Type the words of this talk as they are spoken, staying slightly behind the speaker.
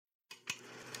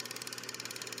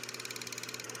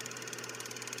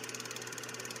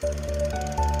Hi,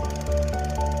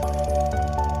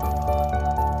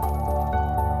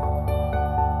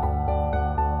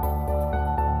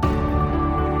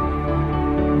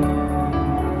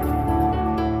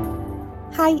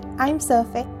 I'm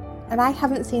Sophie, and I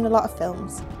haven't seen a lot of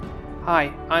films.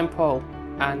 Hi, I'm Paul,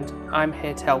 and I'm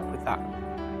here to help with that.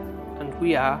 And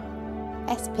we are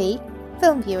SP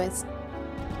Film Viewers.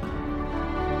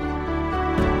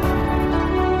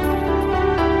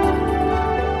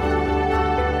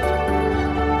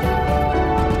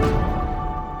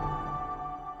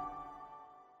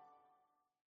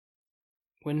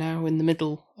 We're now in the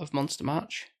middle of Monster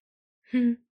March.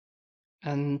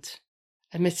 And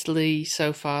admittedly,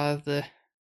 so far, the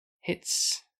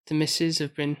hits to misses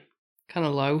have been kind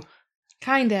of low.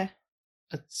 Kinda.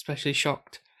 Especially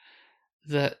shocked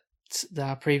that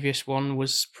our previous one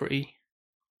was pretty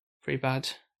bad.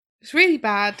 It's really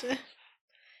bad.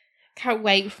 Can't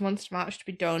wait for Monster March to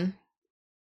be done.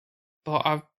 But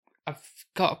I've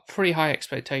got pretty high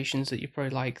expectations that you probably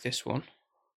like this one.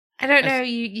 I don't know,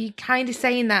 you kind of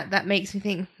saying that makes me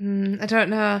think, I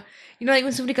don't know. You know, like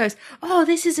when somebody goes, oh,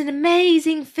 this is an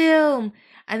amazing film,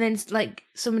 and then like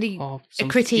a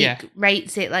critic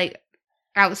rates it like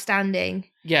outstanding.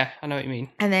 Yeah, I know what you mean.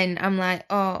 And then I'm like,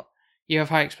 oh. You have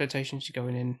high expectations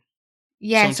going in.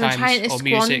 Yeah, so I'm trying to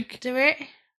squander it.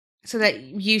 So that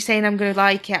you saying I'm going to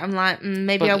like it, I'm like,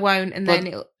 maybe I won't, and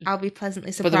then I'll be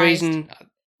pleasantly surprised. But the reason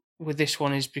with this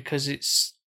one is because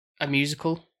it's a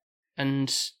musical,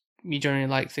 and you generally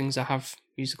like things that have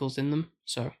musicals in them,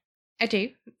 so... I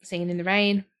do. Singing in the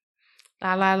Rain,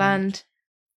 La La Land.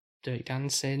 Dirty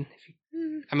Dancing.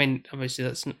 I mean, obviously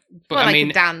that's... But I mean,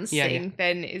 dancing,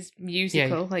 then is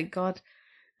musical, like God.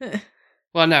 Well,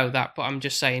 I know that, but I'm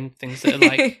just saying things that are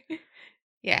like...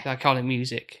 iconic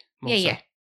music. Yeah.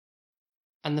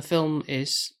 And the film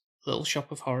is Little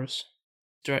Shop of Horrors,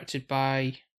 directed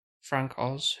by Frank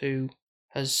Oz, who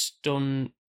has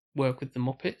done work with the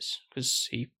Muppets, because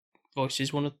he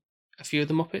voices a few of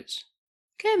the Muppets.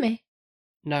 Kermit?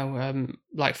 No,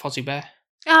 like Fozzie Bear.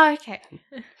 Oh, okay.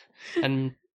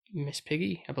 And Miss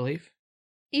Piggy, I believe.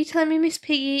 Are you telling me Miss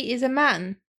Piggy is a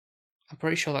man? I'm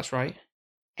pretty sure that's right.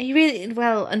 Are you really?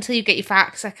 Well, until you get your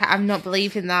facts, I'm not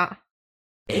believing that.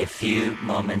 A few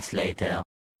moments later.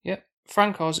 Yep.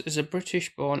 Frank Oz is a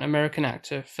British-born American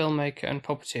actor, filmmaker and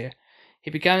puppeteer.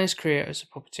 He began his career as a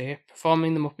puppeteer,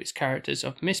 performing the Muppets characters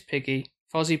of Miss Piggy,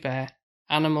 Fozzie Bear,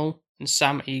 Animal, and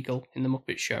Sam Eagle in The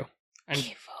Muppet Show,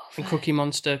 and Cookie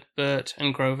Monster, Bert,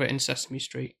 and Grover in Sesame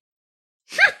Street.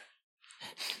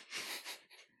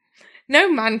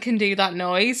 No man can do that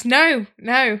noise. No,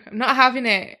 I'm not having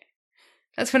it.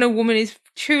 That's when a woman is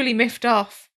truly miffed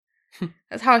off.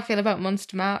 That's how I feel about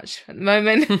Monster March at the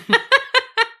moment.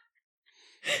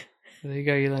 There you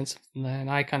go, you learned something there, and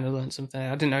I kind of learned something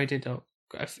there. I didn't know he did that.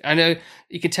 I know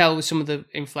you could tell with some of the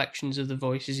inflections of the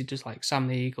voices, he does like Sam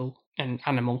the Eagle and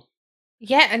Animal.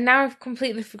 Yeah, and now I've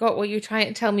completely forgot what you were trying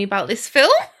to tell me about this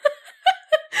film.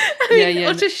 I'm in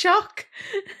utter shock.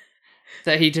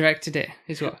 That he directed it,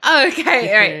 is what? Oh,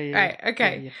 okay, right,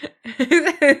 okay.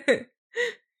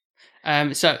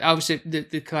 Yeah. So obviously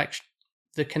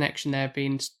the connection there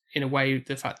being in a way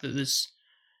the fact that there's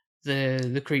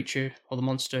the creature or the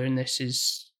monster in this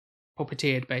is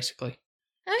puppeteered basically.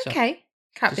 Okay, so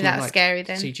can't be that like scary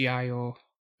then. CGI or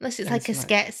unless it's like a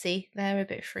sketsy, they're a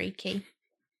bit freaky.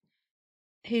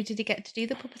 Who did he get to do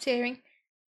the puppeteering?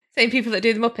 Same people that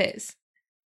do the Muppets,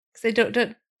 because they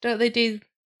don't they do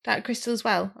Dark Crystal as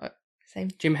well? Or same.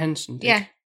 Jim Henson did. Yeah.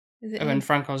 And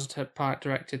Frank Oz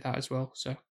directed that as well.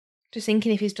 So just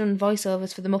thinking if he's done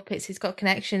voiceovers for the Muppets, he's got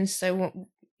connections. So what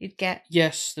you'd get?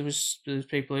 Yes, there was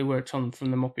people who worked on from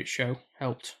the Muppet Show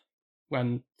helped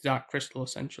when Dark Crystal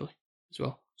essentially as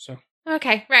well. So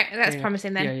okay, right, that's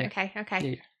promising then. Yeah. Okay.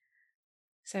 Yeah.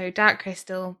 So Dark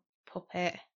Crystal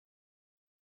puppet.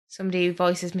 Somebody who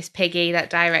voices Miss Piggy that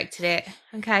directed it.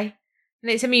 Okay,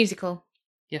 and it's a musical.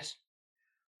 Yes.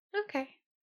 Okay.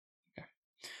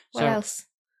 What else?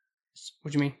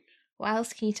 What do you mean? What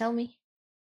else can you tell me?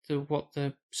 What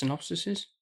the synopsis is?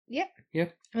 Yep. Yeah.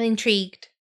 I'm intrigued.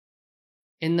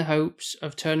 In the hopes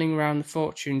of turning around the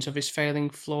fortunes of his failing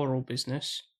floral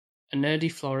business, a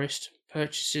nerdy florist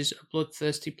purchases a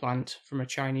bloodthirsty plant from a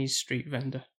Chinese street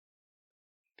vendor.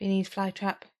 Beanie's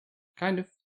Flytrap. Kind of.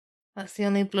 That's the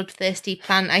only bloodthirsty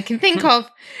plant I can think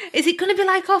of. Is it going to be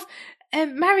like off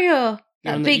Mario?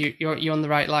 You're on the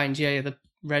right lines. Yeah, the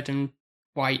red and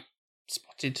white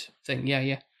spotted thing.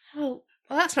 Yeah. Oh,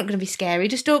 well, that's not going to be scary.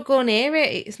 Just don't go near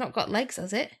it. It's not got legs,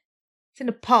 has it? It's in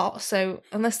a pot, so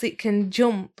unless it can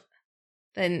jump,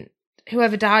 then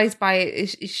whoever dies by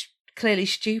it is clearly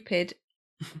stupid,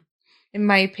 in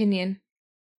my opinion.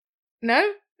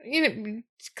 No?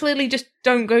 Clearly just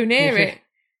don't go near it.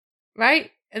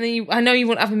 Right? And then I know you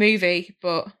won't have a movie,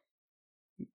 but...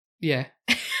 Yeah.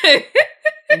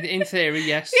 in theory,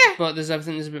 yes. Yeah. But there's a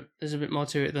bit more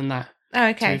to it than that. Oh,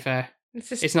 okay. To be fair.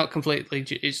 It's not completely...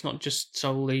 It's not just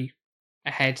solely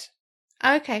a head.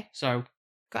 Oh, okay. So...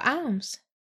 Got arms.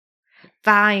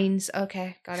 Vines.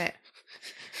 Okay, got it.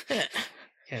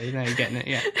 Yeah, you're getting it,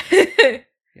 yeah.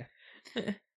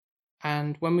 Yeah.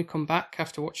 And when we come back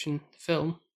after watching the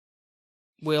film,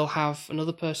 we'll have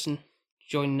another person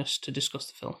joining us to discuss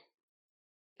the film.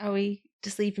 Are we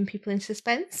just leaving people in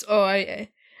suspense? Or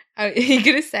are you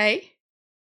going to say?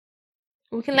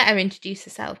 We can let her introduce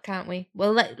herself, can't we?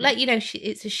 We'll let you know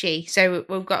it's a she, so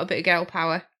we've got a bit of girl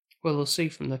power. Well, they'll see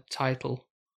from the title,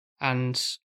 and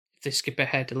if they skip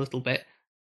ahead a little bit,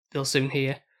 they'll soon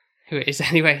hear who it is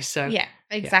anyway. So yeah,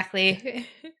 exactly.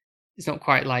 Yeah. It's not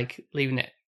quite like leaving it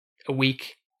a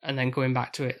week and then going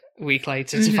back to it a week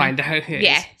later to find out who it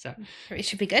is. So it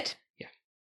should be good. Yeah.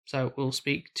 So we'll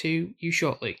speak to you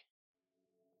shortly.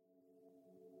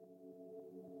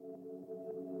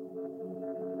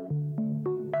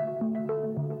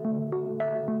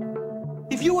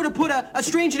 If you were to put a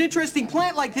strange and interesting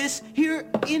plant like this here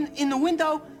in the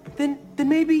window, then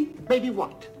maybe... Maybe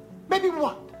what? Maybe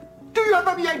what? Do you have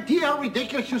any idea how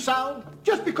ridiculous you sound?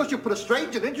 Just because you put a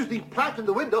strange and interesting plant in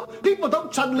the window, people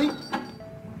don't suddenly...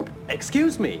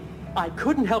 Excuse me. I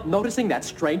couldn't help noticing that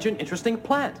strange and interesting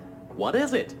plant. What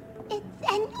is it? It's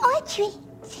an orchard,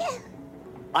 too.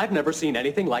 I've never seen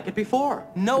anything like it before.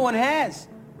 No one has.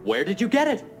 Where did you get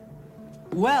it?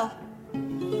 Well,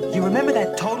 you remember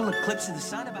that total eclipse of the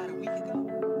sun about a week ago?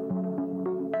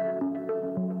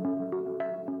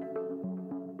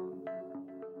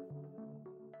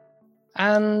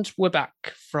 And we're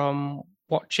back from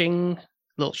watching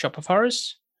Little Shop of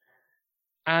Horrors.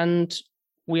 And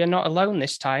we are not alone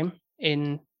this time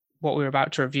in what we're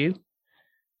about to review,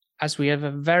 as we have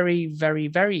a very, very,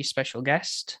 very special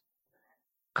guest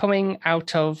coming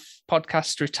out of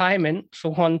podcast retirement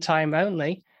for one time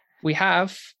only. We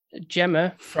have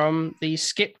Gemma from the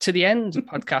Skip to the End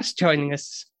podcast joining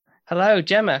us. Hello,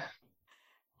 Gemma.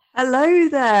 Hello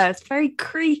there. It's very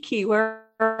creaky where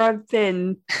I've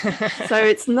been, so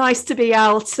it's nice to be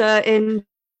out in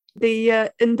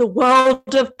the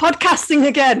world of podcasting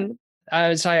again.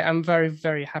 I'm very,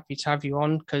 very happy to have you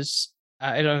on, because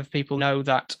a lot of people know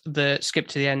that the Skip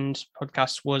to the End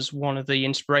podcast was one of the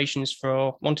inspirations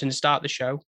for wanting to start the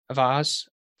show of ours.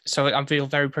 So I feel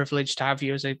very privileged to have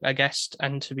you as a guest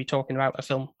and to be talking about a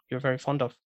film you're very fond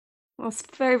of. Well, it's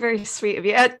very, very sweet of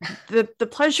you. The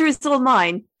pleasure is all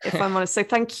mine, if I'm honest. So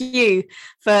thank you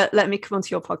for letting me come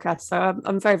onto your podcast. So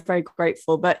I'm very, very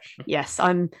grateful. But yes,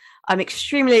 I'm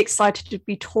extremely excited to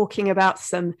be talking about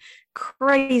some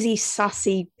crazy,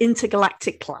 sassy,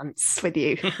 intergalactic plants with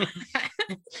you.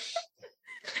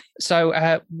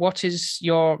 So what is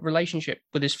your relationship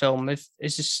with this film? Is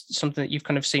this something that you've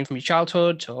kind of seen from your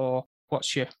childhood, or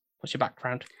what's your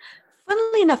background?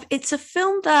 Funnily enough, it's a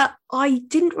film that I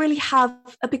didn't really have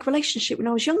a big relationship when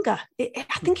I was younger.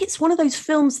 I think it's one of those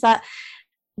films that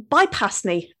bypassed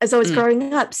me as I was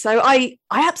growing up. So I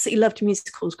absolutely loved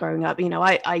musicals growing up. You know,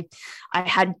 I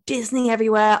had Disney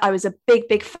everywhere. I was a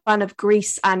big fan of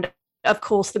Grease, and of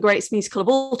course the greatest musical of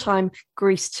all time,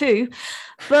 Grease 2.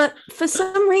 But for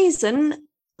some reason,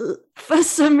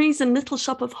 Little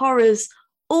Shop of Horrors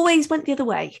always went the other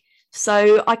way.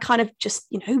 So I kind of just,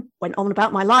 went on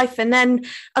about my life. And then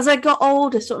as I got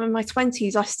older, sort of in my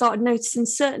 20s, I started noticing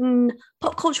certain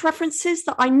pop culture references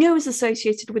that I knew was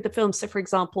associated with the film. So, for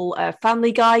example,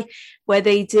 Family Guy, where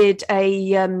they did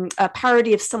a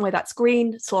parody of Somewhere That's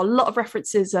Green. So a lot of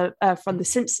references from The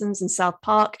Simpsons and South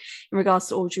Park in regards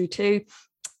to Audrey 2.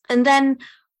 And then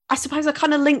I suppose I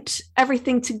kind of linked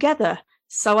everything together.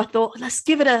 So I thought, let's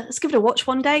give it a watch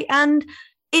one day. And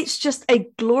it's just a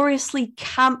gloriously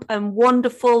camp and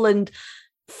wonderful and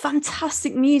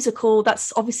fantastic musical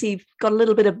that's obviously got a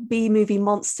little bit of B-movie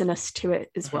monsterness to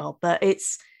it as well. But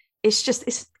it's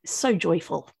so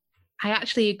joyful. I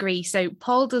actually agree. So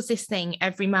Paul does this thing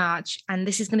every March, and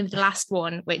this is going to be the last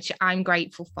one, which I'm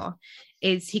grateful for,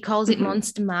 is he calls it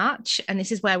Monster March, and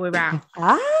this is where we're at.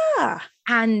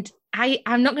 And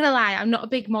I'm not going to lie, I'm not a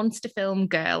big monster film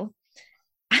girl.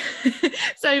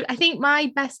 So I think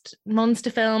my best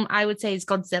monster film, I would say, is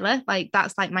Godzilla. Like,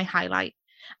 that's like my highlight.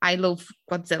 I love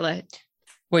Godzilla.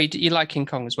 Wait, you like King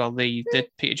Kong as well, the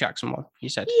Peter Jackson one, you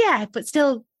said? Yeah, but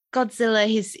still, Godzilla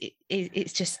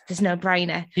it's just, there's no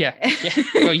brainer. Yeah.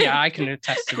 Well, yeah, I can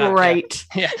attest to that. Great.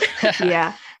 Yeah.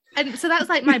 Yeah. And so that's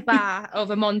like my bar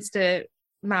of a monster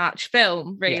March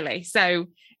film, really. Yeah. So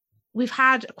we've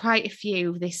had quite a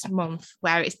few this month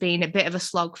where it's been a bit of a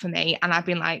slog for me, and I've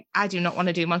been like, I do not want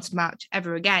to do Monster Mash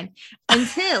ever again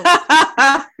until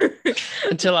I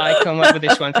come up with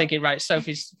this one, thinking, right,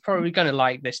 Sophie's probably going to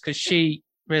like this because she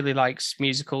really likes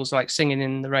musicals. Like Singing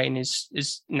in the Rain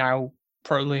is now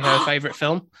probably her favorite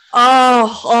film.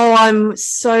 Oh, I'm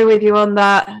so with you on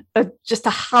that. Just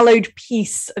a hallowed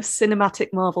piece of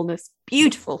cinematic marvelness.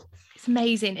 Beautiful. It's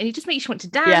amazing, and it just makes you want to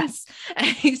dance.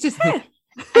 Yeah. It's just.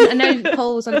 I know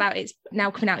Paul was on about it's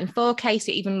now coming out in 4K,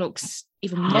 so it even looks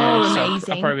even more amazing.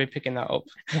 So I'll probably be picking that up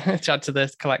to add to the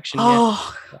collection.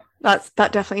 Oh, that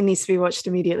definitely needs to be watched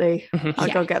immediately.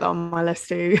 I'll go get that on my list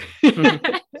too. So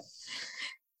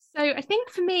I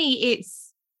think for me,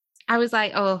 I was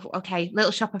like, oh, okay,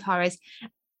 Little Shop of Horrors.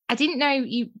 I didn't know,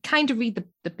 you kind of read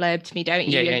the blurb to me, don't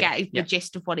you? You get the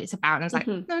gist of what it's about. And I was like,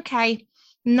 okay,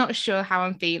 not sure how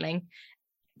I'm feeling.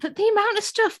 But the amount of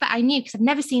stuff that I knew, because I've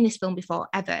never seen this film before,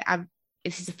 ever.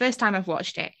 This is the first time I've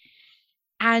watched it.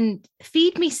 And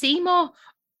Feed Me Seymour,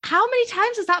 how many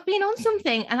times has that been on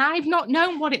something? And I've not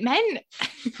known what it meant.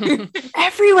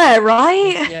 Everywhere,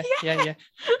 right? Yeah.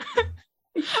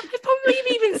 I've probably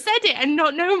even said it and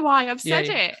not known why I've said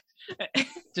it.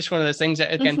 Just one of those things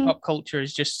that, again, pop culture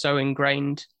is just so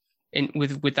ingrained in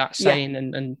with that saying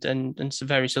and some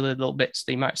various other little bits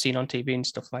that you might have seen on TV and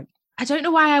stuff like. I don't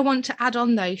know why I want to add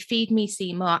on though. Feed Me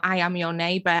Seymour, I am your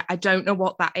neighbour. I don't know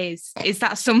what that is. Is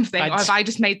that something, or have I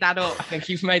just made that up? I think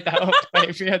you've made that up.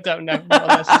 Maybe I don't know.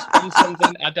 Unless it's been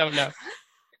something I don't know.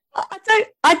 I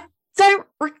don't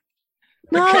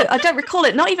recall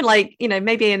it. Not even like,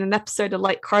 maybe in an episode of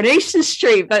like Coronation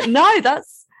Street, but no,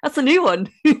 that's a new one.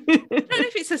 I don't know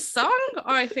if it's a song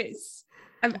or if it's.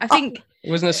 I think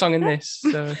it wasn't a song in this.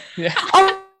 So yeah.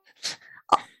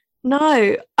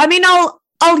 No, I mean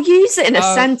I'll use it in a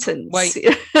sentence. Wait,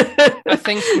 I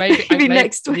think maybe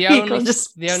next week I'll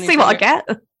just see what I get.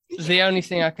 The only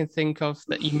thing I can think of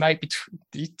that you might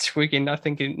be twigging, I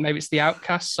think maybe it's the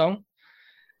Outcast song.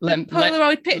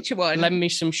 Polaroid picture one. Lend me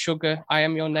some sugar. I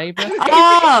am your neighbour.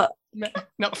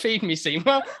 Not Feed Me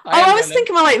Seymour. I was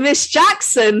thinking about like Miss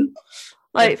Jackson,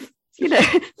 like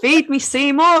Feed Me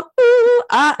Seymour. Ooh,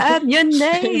 I am your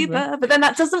neighbour. But then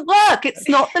that doesn't work. It's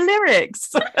not the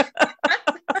lyrics.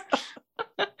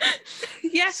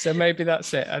 Yeah. So maybe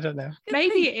that's it. I don't know.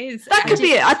 Maybe it is. That could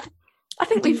be it. I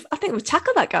think we've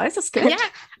tackled that, guys. That's good. Yeah,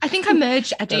 I think I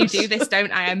merged. I do this,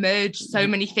 don't I? I merge so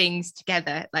many things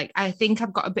together. Like I think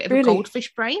I've got a bit of a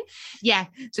goldfish brain. Yeah.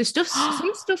 So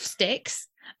some stuff sticks,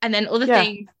 and then other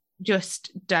things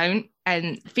just don't.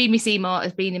 And Feed Me Seymour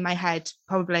has been in my head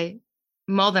probably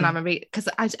more than I'm a because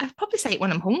I probably say it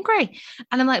when I'm hungry,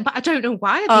 and I'm like, but I don't know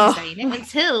why I've been saying it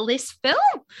until this film.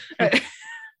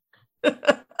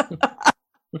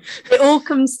 It all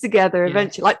comes together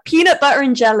eventually, like peanut butter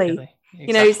and jelly.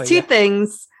 Exactly, it's two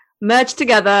things merged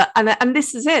together, and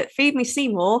this is it. Feed Me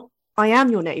Seymour. I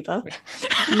am your neighbour.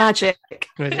 Magic.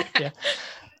 Yeah.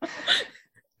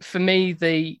 For me,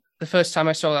 the first time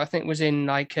I saw it, I think was in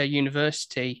like a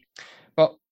university.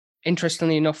 But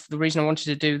interestingly enough, the reason I wanted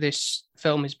to do this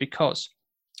film is because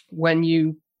when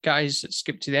you guys at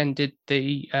Skip to the End did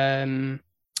the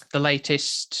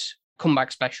latest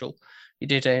comeback special, you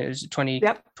did it was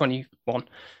 2021,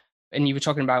 and you were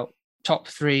talking about top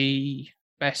 3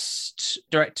 best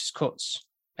director's cuts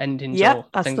endings. Yeah,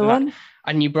 that's the one.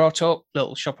 And you brought up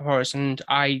Little Shop of Horrors, and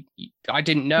I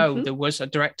didn't know there was a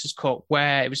director's cut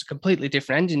where it was a completely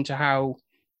different ending to how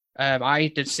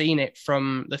I had seen it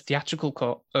from the theatrical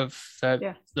cut of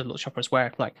the Little Shop of Horrors,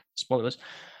 where, like, spoilers,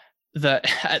 that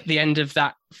at the end of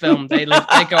that film they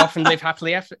go off and live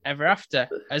happily ever after,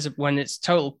 as when it's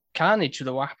total carnage with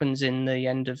what happens in the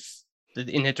end of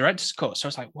in the director's cut. So I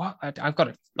was like, what? I've got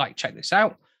to like check this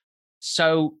out.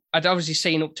 So I'd obviously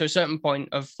seen up to a certain point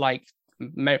of like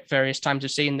various times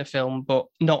of seeing the film, but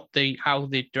not how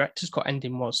the director's cut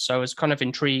ending was. So I was kind of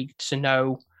intrigued to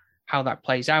know how that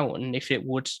plays out and if it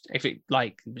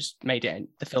like was made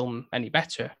the film any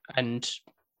better. And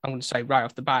I'm going to say right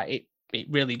off the bat, it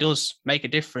really does make a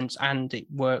difference, and it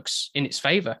works in its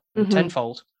favor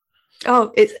tenfold.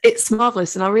 Oh, it's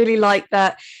marvelous, and I really like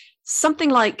that. Something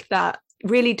like that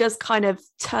really does kind of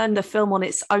turn the film on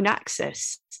its own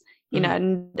axis,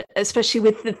 and especially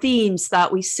with the themes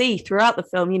that we see throughout the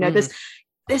film.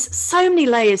 There's so many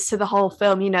layers to the whole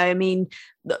film. I mean,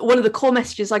 one of the core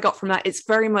messages I got from that, it's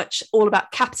very much all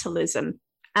about capitalism.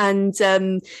 And,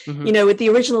 with the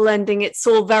original ending, it's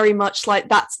all very much like,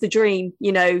 that's the dream,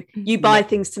 you buy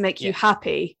things to make you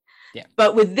happy. Yeah.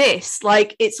 But with this,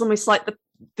 like, it's almost like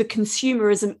the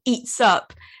consumerism eats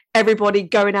up everybody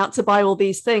going out to buy all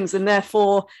these things. And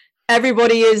therefore,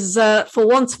 everybody is, for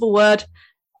want of a word,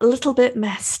 a little bit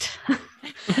messed.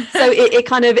 So it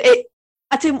kind of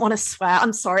I didn't want to swear.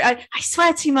 I'm sorry. I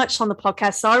swear too much on the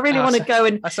podcast, so I really want to go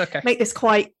and make this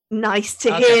quite nice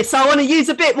to hear. So I want to use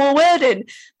a bit more wording.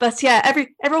 But yeah,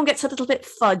 everyone gets a little bit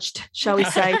fudged, shall we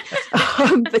say?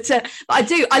 But I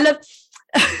do. I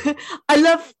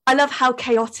love how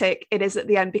chaotic it is at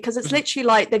the end, because it's literally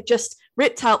like they've just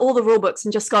ripped out all the rule books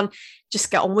and just gone, just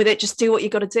get on with it, just do what you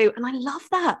got to do. And I love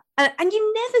that. And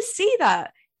you never see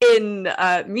that in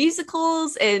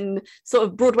musicals, in sort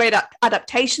of Broadway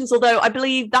adaptations, although I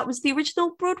believe that was the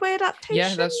original Broadway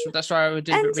adaptation. Yeah, that's why I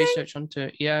did research onto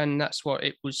it. Yeah, and that's what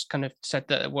it was kind of said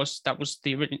that was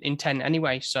the intent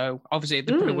anyway. So obviously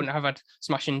they probably wouldn't have had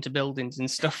smash into buildings and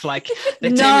stuff like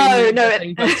no.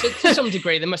 But to some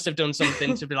degree they must have done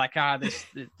something to be like,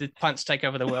 the plants take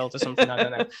over the world or something. I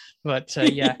don't know, but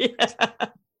yeah.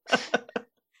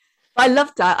 I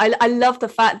love that. I love the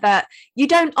fact that you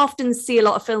don't often see a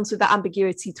lot of films with that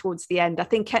ambiguity towards the end. I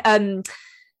think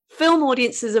film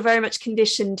audiences are very much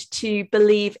conditioned to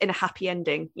believe in a happy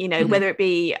ending, whether it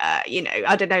be,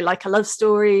 I don't know, like a love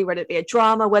story, whether it be a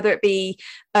drama, whether it be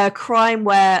a crime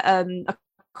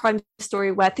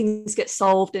story where things get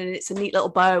solved and it's a neat little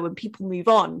bow and people move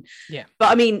on. Yeah.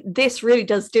 But I mean, this really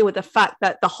does deal with the fact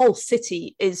that the whole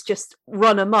city is just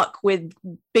run amok with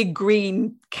big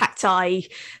green cacti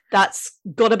that's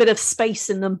got a bit of space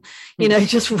in them,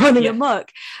 just running amok.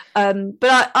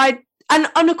 But I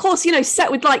and of course,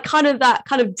 set with like kind of that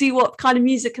kind of doo-wop kind of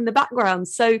music in the background.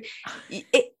 So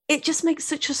it just makes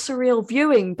such a surreal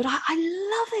viewing, but I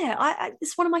love it.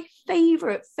 It's one of my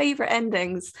favorite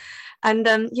endings. And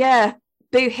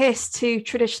boo hiss to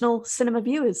traditional cinema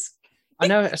viewers. I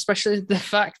know, especially the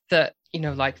fact that,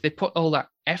 like they put all that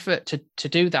effort to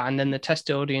do that, and then the test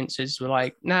audiences were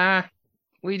like, nah,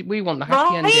 we want the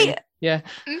happy ending. Yeah.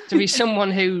 To be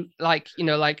someone who like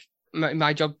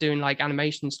my job doing like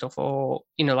animation stuff or,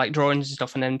 like drawings and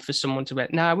stuff, and then for someone to be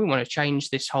like, nah, we want to change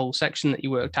this whole section that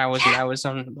you worked hours and hours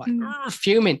on, like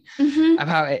fuming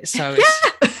about it. So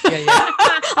it's, yeah.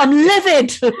 I'm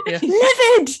livid. Yeah.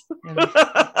 Livid.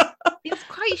 It's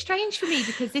quite strange for me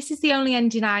because this is the only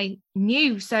ending I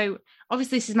knew. So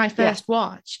obviously this is my first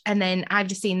watch, and then I've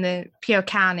just seen the pure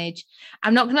carnage.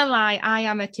 I'm not gonna lie, I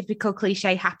am a typical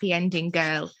cliche happy ending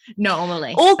girl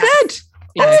normally. All good.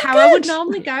 That's how I would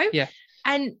normally go. Yeah.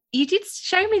 And you did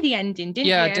show me the ending, didn't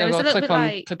you? Yeah,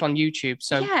 clip on YouTube.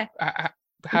 So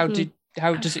how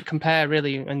does it compare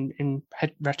really in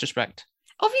retrospect?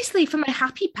 Obviously, from a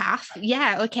happy path,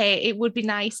 it would be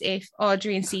nice if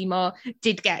Audrey and Seymour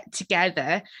did get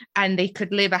together and they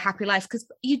could live a happy life, because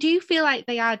you do feel like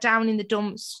they are down in the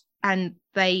dumps and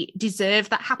they deserve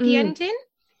that happy ending,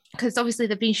 because obviously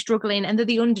they've been struggling and they're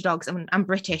the underdogs. I'm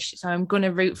British, so I'm going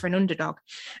to root for an underdog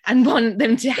and want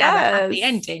them to have a happy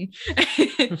ending.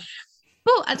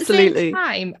 But at the same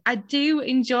time, I do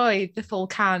enjoy the full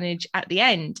carnage at the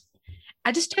end.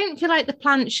 I just don't feel like the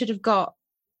plant should have got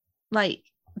like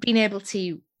being able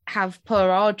to have poor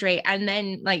Audrey and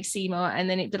then like Seymour, and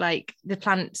then it'd be like the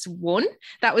plants won.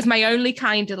 That was my only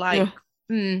kind of like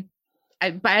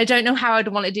but I don't know how I'd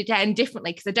wanted it to end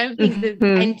differently, because I don't think the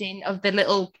ending of the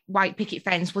little white picket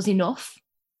fence was enough.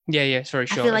 Yeah, it's very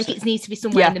short. I feel like it needs to be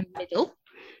somewhere in the middle,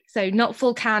 so not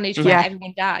full carnage where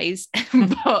everyone dies,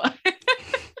 but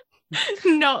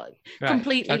not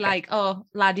completely like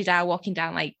la-di-da walking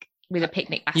down like with a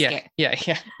picnic basket.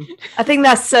 Yeah. I think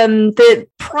that's the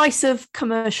price of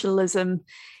commercialism.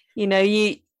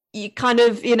 You kind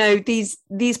of,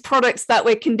 these products that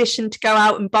we're conditioned to go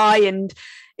out and buy and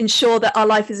ensure that our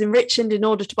life is enriched in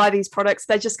order to buy these products,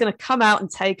 they're just going to come out and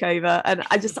take over. And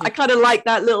I kind of like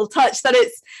that little touch that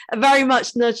it's a very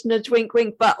much nudge, nudge, wink,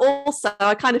 wink. But also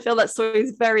I kind of feel that story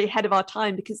is very ahead of our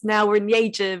time, because now we're in the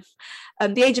age of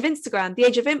Instagram, the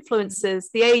age of influencers,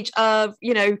 the age of,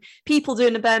 people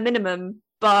doing the bare minimum,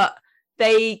 but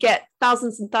they get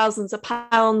thousands and thousands of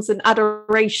pounds and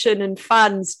adoration and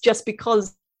fans just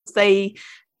because they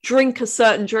drink a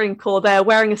certain drink or they're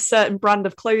wearing a certain brand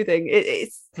of clothing.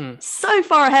 It's so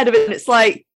far ahead of it, and it's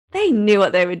like they knew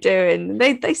what they were doing.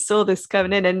 They saw this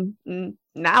coming in, and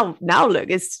now look,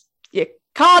 you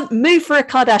can't move for a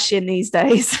Kardashian these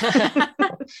days.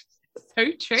 So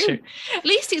true. At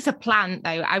least it's a plant,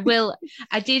 though.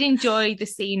 I did enjoy the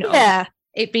scene of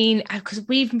it being, because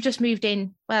we've just moved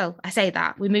in. Well, I say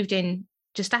that we moved in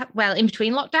in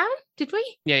between lockdown, did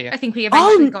we? Yeah. I think we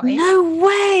eventually got in. No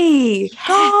way!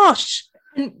 Gosh,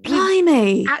 And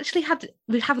blimey!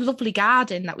 We have a lovely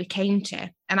garden that we came to,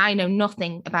 and I know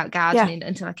nothing about gardening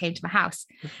until I came to my house.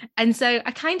 And so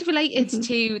I kind of related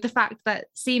to the fact that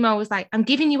Seymour was like, I'm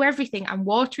giving you everything. I'm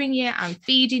watering you. I'm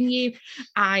feeding you.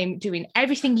 I'm doing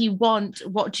everything you want.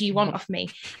 What do you want off me?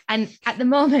 And at the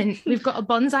moment, we've got a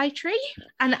bonsai tree,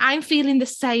 and I'm feeling the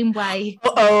same way.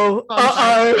 Oh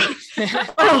no!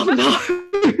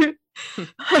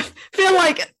 I feel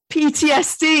like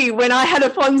PTSD when I had a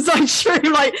bonsai tree.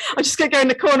 Like, I'm just gonna go in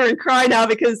the corner and cry now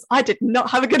because I did not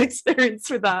have a good experience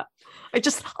with that.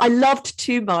 I loved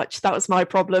too much. That was my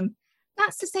problem.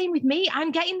 That's the same with me.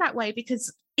 I'm getting that way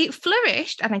because it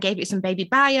flourished and I gave it some baby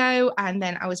bio and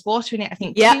then I was watering it, I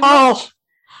think. Yeah. Oh.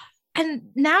 And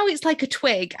now it's like a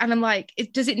twig and I'm like,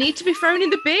 does it need to be thrown in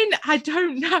the bin? I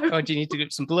don't know. Or do you need to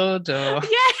get some blood? Or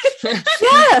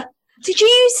Yeah. Did you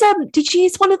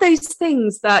use one of those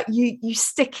things that you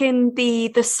stick in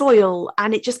the soil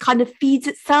and it just kind of feeds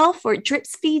itself, or it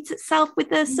feeds itself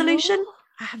with the solution? No,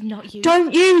 I have not used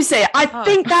Don't use it. I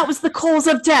think that was the cause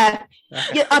of death.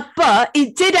 But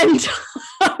it did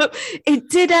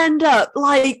end up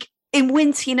like in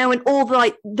winter, you know, and all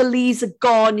the leaves are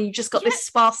gone and you just got this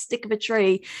sparse stick of a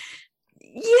tree.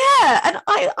 Yeah, and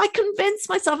I convinced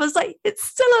myself, I was like, it's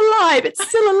still alive,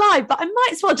 but I might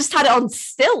as well just had it on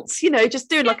stilts, you know, just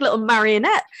doing like a little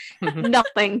marionette.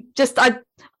 Nothing. Just I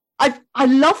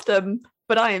love them,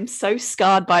 but I am so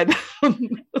scarred by them.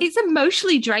 It's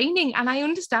emotionally draining, and I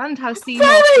understand how Seymour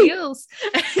feels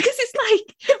because it's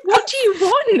like, what do you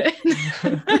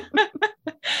want?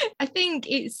 I think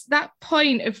it's that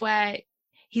point of where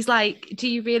he's like, do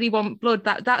you really want blood?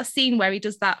 That scene where he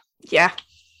does that. Yeah.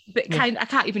 But I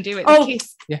can't even do it. Oh,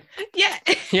 kiss. Yeah. Yeah.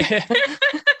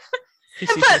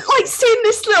 But like seeing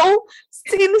this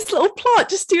little plot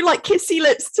just do like kissy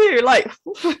lips too, like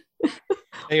what?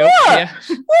 Yeah.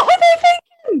 What were they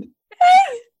thinking?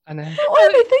 I know.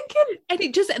 What were they thinking? And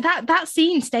it just that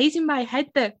scene stays in my head.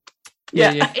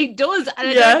 Yeah. It does, and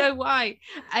I don't know why.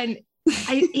 And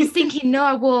he's thinking, no,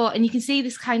 I won't. And you can see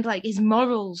this kind of like his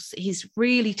morals. He's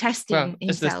really testing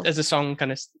himself. As the song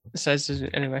kind of says,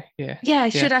 anyway. Yeah.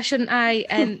 Should I? Shouldn't I?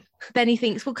 And then he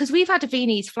thinks, well, because we've had a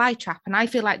Viennese flytrap, and I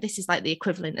feel like this is like the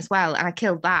equivalent as well. And I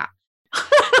killed that. How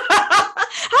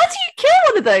do you kill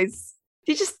one of those?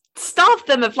 You just starve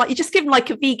them of like, you just give them like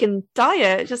a vegan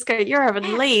diet. Just go, you're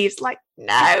having leaves. Like,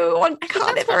 no, one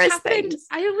carnivorous thing.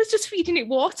 I was just feeding it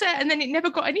water, and then it never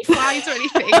got any flies or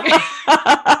anything.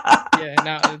 Yeah,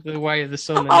 now the way of the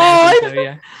sun.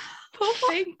 Yeah. Poor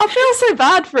thing. I feel so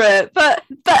bad for it, but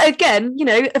again, you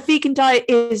know, a vegan diet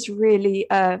is really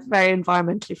very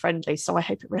environmentally friendly, so I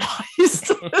hope it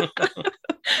realised.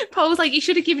 Paul was like, you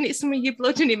should have given it some of your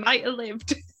blood, and it might have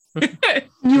lived.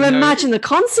 You imagine the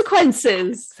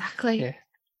consequences. Exactly. Yeah.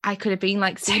 I could have been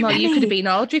like Seymour. You could have been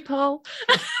Audrey, Paul.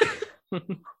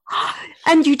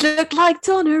 And you'd look like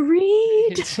Donna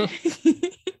Reed.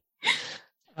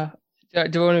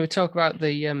 Do we want to talk about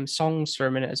the songs for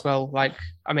a minute as well? Like,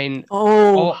 I mean,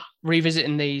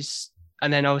 revisiting these,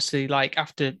 and then obviously, like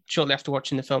shortly after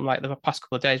watching the film, like the past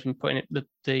couple of days, we've been putting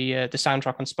the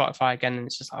soundtrack on Spotify again, and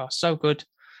it's just so good.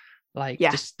 Like,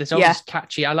 there's always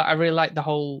catchy. I really like the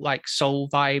whole like soul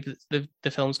vibe that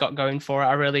the film's got going for it.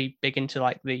 I really big into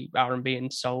like the R&B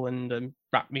and soul and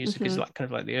rap music is like kind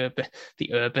of like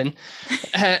the urban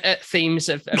themes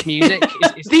of music.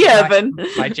 Is the urban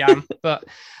my jam, but.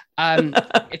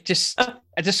 It just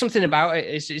something about it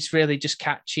is it's really just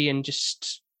catchy and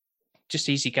just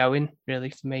easy going, really,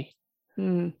 for me.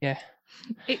 Yeah,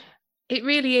 it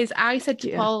really is. I said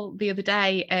to Paul the other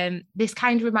day, this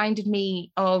kind of reminded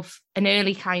me of an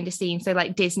early kind of scene, so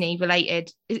like Disney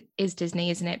related. It is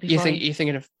Disney, isn't it? You're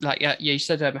thinking of like you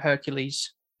said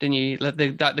Hercules, didn't you? Like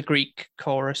the Greek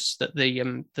chorus that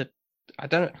the I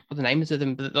don't know what the name is of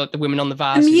them, but the women on the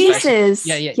vase. The Muses.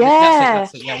 Yeah.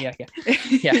 That's it.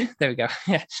 Yeah. There we go.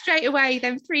 Yeah. Straight away,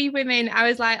 them three women, I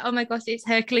was like, oh my gosh, it's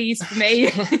Hercules for me.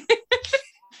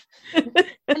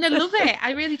 And I love it.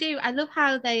 I really do. I love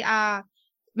how they are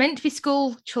meant to be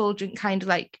school children, kind of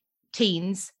like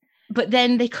teens, but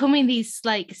then they come in these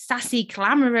like sassy,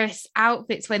 glamorous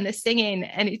outfits when they're singing,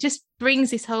 and it just brings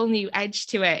this whole new edge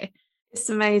to it. It's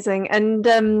amazing. And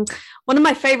one of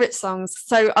my favorite songs,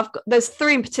 so there's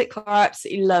three in particular I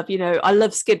absolutely love. You know, I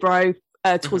love Skid Row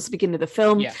towards the beginning of the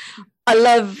film. I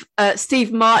love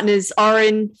Steve Martin's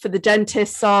Orin for the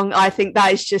Dentist song. I think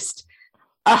that is just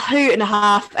a hoot and a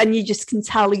half, and you just can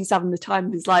tell he's having the time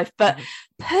of his life. But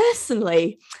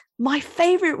personally, my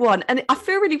favorite one, and I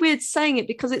feel really weird saying it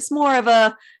because it's more of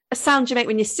a sound you make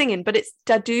when you're singing, but it's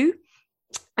Dadu.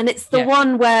 And it's the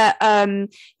one where,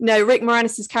 Rick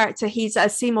Moranis' character, he's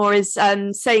Seymour, is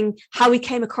saying how he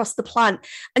came across the plant,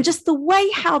 and just the way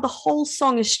how the whole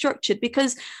song is structured.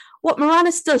 Because what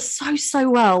Moranis does so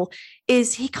well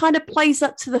is he kind of plays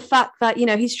up to the fact that,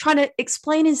 he's trying to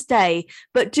explain his day,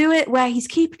 but do it where he's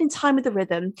keeping in time with the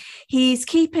rhythm. He's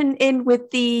keeping in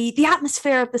with the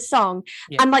atmosphere of the song,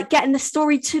 and like getting the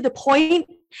story to the point.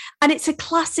 And it's a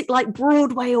classic like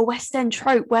Broadway or West End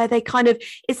trope where they kind of,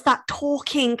 it's that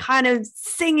talking kind of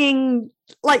singing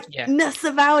ness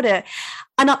about it.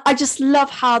 And I just love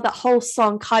how that whole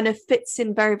song kind of fits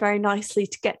in very, very nicely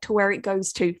to get to where it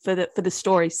goes to for the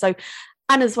story. So,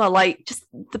 and as well, like just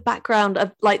the background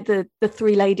of like the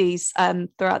three ladies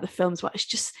throughout the films, where it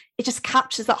just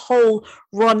captures that whole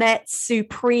Ronettes,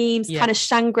 Supremes, kind of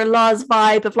Shangri-La's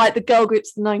vibe of like the girl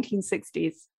groups of the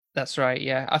 1960s. That's right.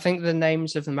 Yeah, I think the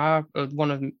names of them are, one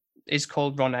of them is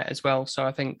called Ronette as well. So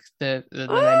I think the names of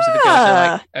the girls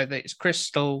are like it's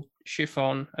Crystal,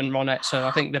 Chiffon, and Ronette. So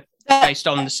I think they're based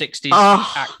on the 60s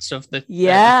acts of the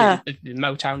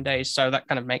Motown days. So that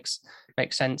kind of makes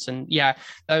sense. And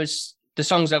the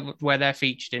songs where they're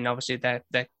featured in, obviously they're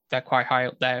quite high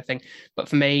up there, I think. But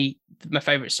for me, my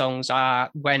favourite songs are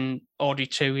when Audrey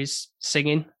 2 is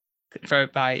singing.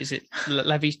 By is it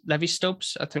Levy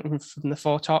Stubbs? I think from the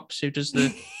Four Tops, who does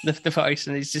the voice,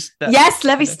 and he's just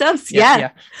Levy Stubbs.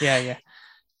 Yeah.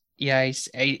 He's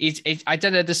I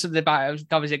don't know. There's something about it.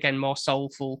 Obviously, again, more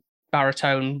soulful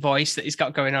baritone voice that he's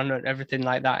got going on and everything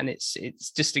like that, and it's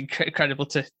just incredible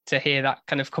to hear that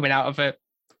kind of coming out of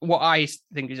what I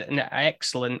think is an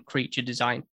excellent creature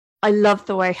design. I love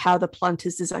the way how the plant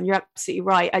is designed. You're absolutely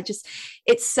right.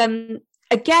 It's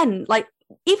again, like,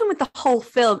 even with the whole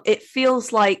film, it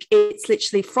feels like it's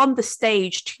literally from the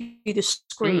stage to the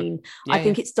screen. I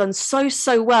think it's done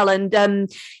so well.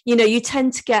 And, you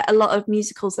tend to get a lot of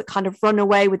musicals that kind of run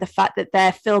away with the fact that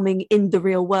they're filming in the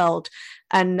real world.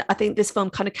 And I think this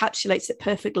film kind of encapsulates it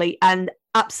perfectly. And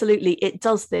absolutely, it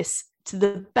does this to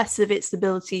the best of its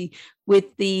ability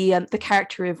with the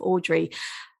character of Audrey.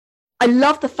 I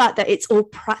love the fact that it's all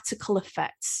practical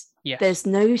effects. Yes. There's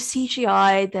no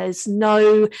CGI, there's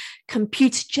no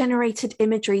computer generated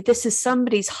imagery. This is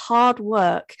somebody's hard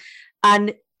work,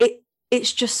 and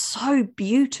it's just so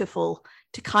beautiful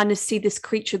to kind of see this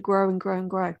creature grow and grow and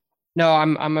grow. No,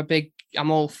 I'm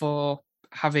all for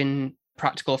having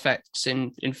practical effects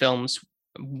in films.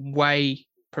 Way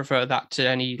prefer that to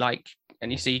any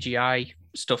CGI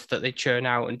stuff that they churn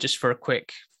out, and just for a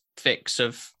quick fix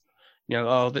of,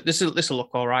 this will look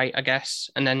all right, I guess,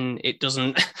 and then it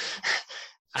doesn't.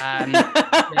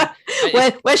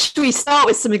 Where should we start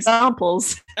with some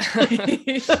examples?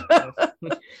 It's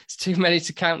too many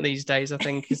to count these days, I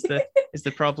think, is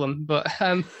the problem. But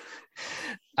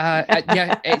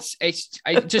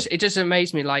it just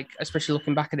amazed me, like, especially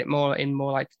looking back at it more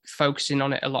like focusing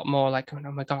on it a lot more, like, oh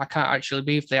my God, I can't actually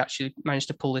believe they actually managed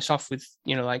to pull this off with,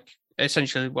 like,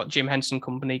 essentially what Jim Henson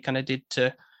Company kind of did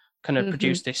to kind of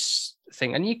produce this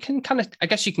thing. And you can kind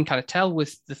of tell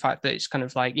with the fact that it's kind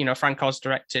of like, Frank Oz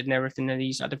directed and everything, and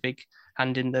he's had a big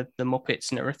hand in the Muppets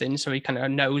and everything, so he kind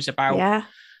of knows about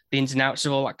the ins and outs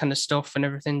of all that kind of stuff and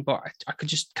everything. But I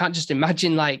can't just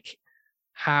imagine like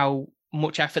how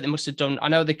much effort they must have done. I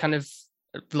know they kind of,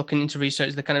 looking into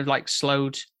research, they kind of like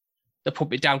slowed the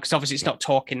puppet down, because obviously it's not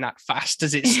talking that fast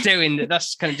as it's doing.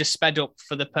 That's kind of just sped up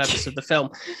for the purpose of the film.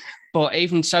 But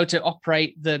even so, to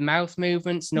operate the mouth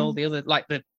movements and all the other, like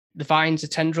the vines, the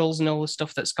tendrils, and all the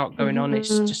stuff that's got going on, it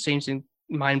just seems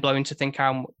mind blowing to think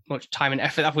how much time and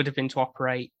effort that would have been to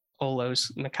operate all those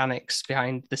mechanics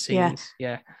behind the scenes.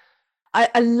 Yeah.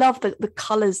 I love the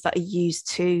colours that are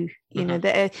used too.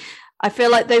 I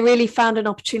feel like they really found an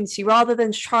opportunity, rather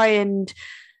than try and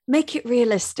make it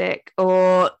realistic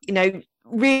or,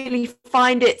 really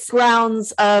find its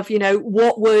grounds of,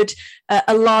 what would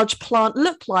a large plant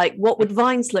look like? What would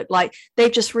vines look like? They've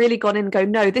just really gone in and go,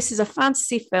 no, this is a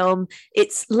fantasy film.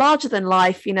 It's larger than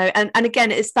life, and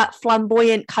again, it's that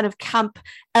flamboyant kind of camp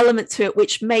element to it,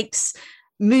 which makes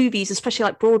movies, especially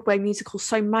like Broadway musicals,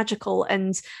 so magical.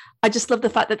 And I just love the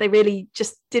fact that they really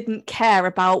just didn't care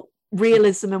about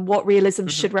realism and what realism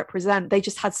should represent. They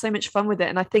just had so much fun with it.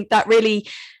 And I think that really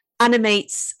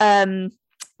animates that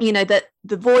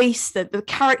the voice, the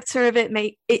character of it,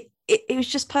 it was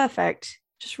just perfect.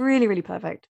 Just really, really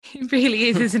perfect. It really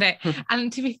is, isn't it?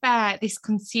 And to be fair, this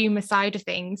consumer side of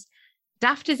things,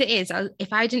 daft as it is,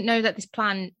 if I didn't know that this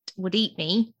plant would eat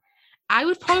me, I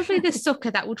would probably be the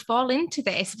sucker that would fall into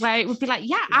this, where it would be like,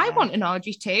 I want an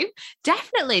Audrey too.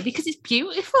 Definitely, because it's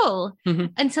beautiful.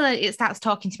 Until it starts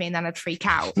talking to me, and then I'd freak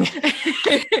out.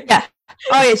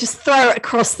 Oh yeah, just throw it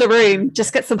across the room.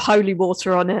 Just get some holy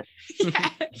water on it. Yeah.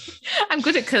 I'm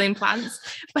good at killing plants,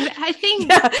 but I think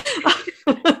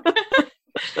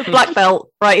black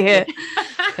belt right here.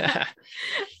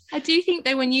 I do think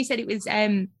though when you said it was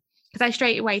because I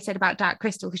straight away said about Dark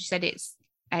Crystal because you said it's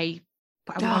I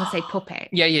want to say puppet.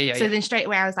 Yeah. So then straight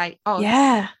away I was like, oh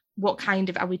yeah, what kind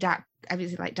of are we dark?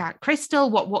 Is it like Dark Crystal?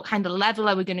 What kind of level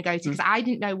are we going to go to? Because I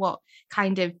didn't know what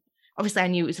kind of. Obviously, I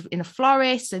knew it was in a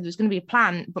florist, so there was going to be a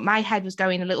plant, but my head was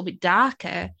going a little bit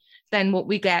darker than what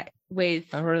we get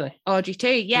with Audrey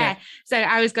too. Yeah. So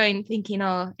I was thinking,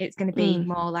 oh, it's going to be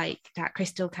more like Dark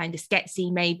Crystal, kind of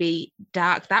sketchy, maybe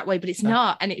dark that way, but it's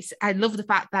not. And I love the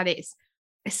fact that it's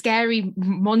a scary,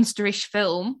 monsterish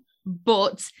film,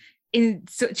 but in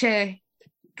such a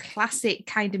classic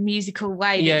kind of musical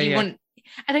way that you want.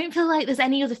 I don't feel like there's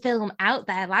any other film out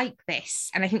there like this,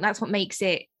 and I think that's what makes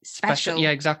it special.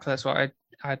 Yeah, exactly. That's what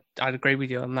I'd agree with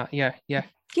you on that. Yeah.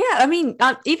 I mean,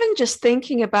 even just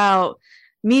thinking about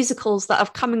musicals that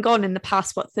have come and gone in the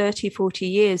past 30, 40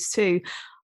 years too,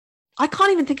 I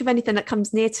can't even think of anything that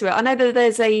comes near to it. I know that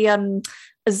there's a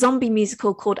zombie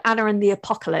musical called Anna and the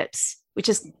Apocalypse, which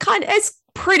is it's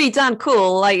pretty damn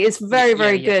cool. Like it's very,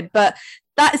 very good, but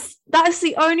that is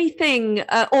the only thing.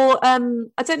 I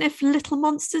don't know if Little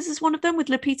Monsters is one of them with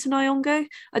Lupita Nyong'o.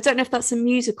 I don't know if that's a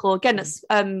musical. Again, it's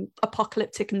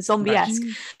apocalyptic and zombie-esque,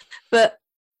 but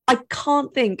I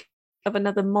can't think of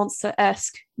another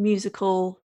monster-esque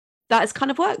musical that has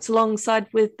kind of worked alongside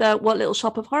with what Little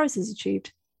Shop of Horrors has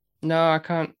achieved. No, I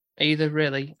can't either,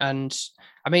 really. And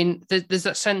I mean, there's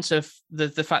that sense of the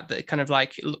fact that it kind of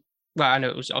like, well, I know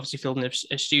it was obviously filmed in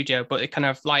a studio, but it kind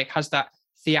of like has that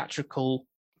theatrical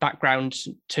background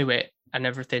to it and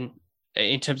everything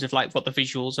in terms of like what the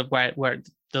visuals of where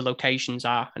the locations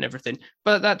are and everything.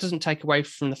 But that doesn't take away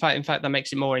from the fact. In fact, that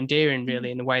makes it more endearing, really,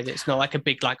 in a way that it's not like a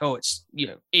big like, oh, it's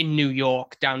in New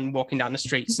York, walking down the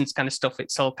streets and kind of stuff.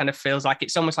 It all kind of feels like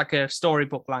it's almost like a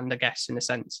storybook land, I guess, in a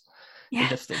sense. Yeah.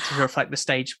 To reflect the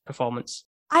stage performance.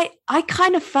 I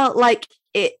kind of felt like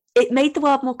it made the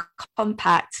world more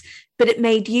compact, but it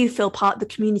made you feel part of the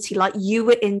community, like you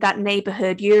were in that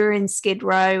neighborhood, you were in Skid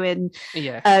Row, and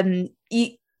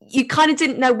you kind of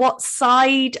didn't know what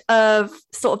side of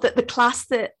sort of the class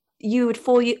that you would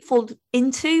fall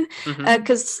into,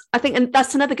 because I think, and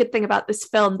that's another good thing about this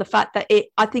film, the fact that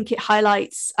I think it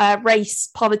highlights race,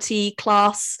 poverty,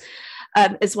 class,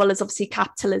 as well as obviously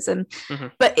capitalism.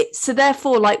 But so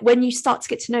therefore, like when you start to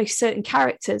get to know certain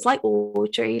characters like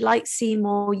Audrey, like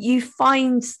Seymour, you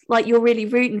find like you're really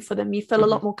rooting for them. You feel a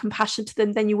lot more compassion to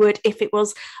them than you would if it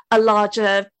was a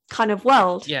larger kind of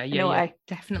world. In a way.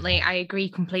 Definitely, I agree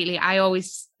completely. I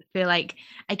always feel like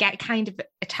I get kind of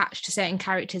attached to certain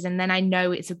characters, and then I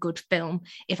know it's a good film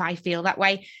if I feel that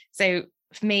way. So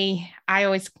for me,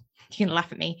 you can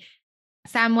laugh at me,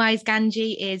 Samwise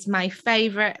Gamgee is my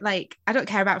favorite. Like, I don't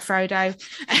care about Frodo.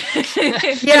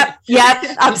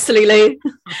 yeah, absolutely.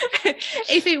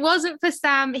 If it wasn't for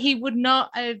Sam, he would not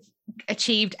have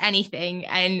achieved anything.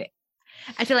 And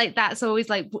I feel like that's always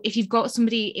like, if you've got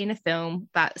somebody in a film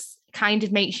that's kind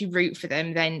of makes you root for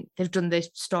them, then they've done the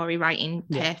story writing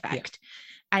perfect.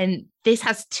 Yeah. And this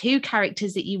has two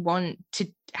characters that you want to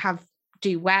have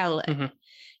do well.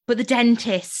 But the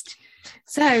dentist.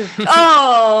 So,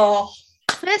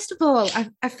 first of all,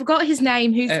 I forgot his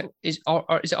name. Who's is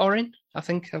it Orin? I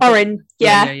think Orin.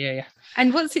 Yeah.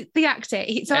 And what's the actor?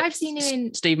 So I've seen him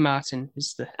in. Steve Martin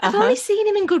is the. I've always seen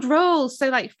him in good roles. So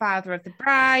like Father of the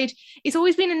Bride. He's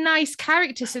always been a nice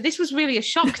character. So this was really a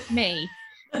shock to me,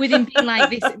 with him being like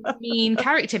this mean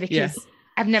character, because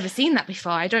I've never seen that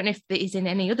before. I don't know if he's in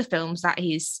any other films that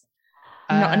he's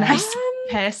not a nice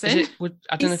person.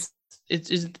 I don't know.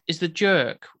 Is the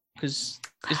Jerk, because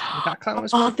that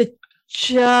was the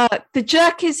Jerk. The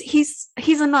Jerk is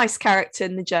he's a nice character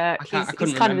in The Jerk.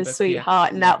 He's kind of a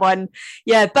sweetheart in that one.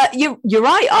 Yeah, but you're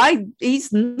right.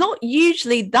 He's not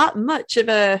usually that much of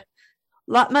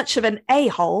an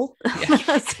a-hole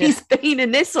as he's been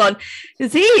in this one,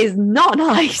 because he is not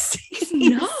nice. He's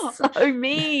not so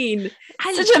mean.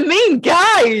 Such a mean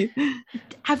guy.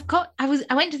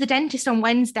 I went to the dentist on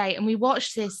Wednesday and we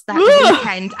watched this that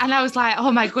weekend, and I was like,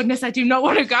 oh my goodness, I do not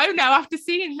want to go now after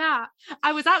seeing that.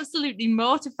 I was absolutely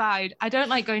mortified. I don't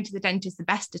like going to the dentist the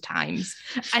best of times,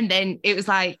 and then it was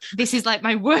like, this is like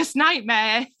my worst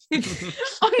nightmare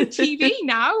on TV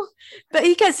now. But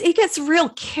he gets a real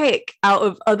kick out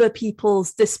of other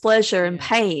people's displeasure and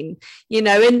pain,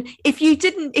 and if you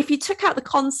took out the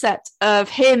concept of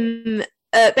him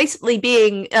basically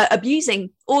being abusing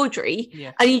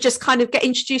Audrey, and you just kind of get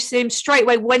introduced to him straight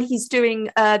away when he's doing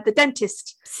the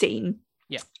dentist scene,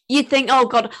 You'd think, oh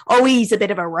God, he's a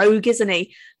bit of a rogue, isn't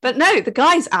he? But no, the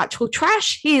guy's actual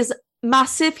trash. He is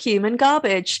massive human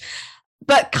garbage.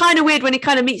 But kind of weird when he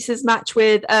kind of meets his match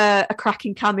with a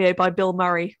cracking cameo by Bill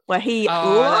Murray, where he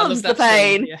loves the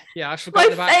pain. Yeah, I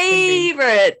forgot about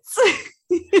favourites.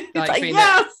 Like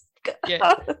yes.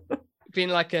 Being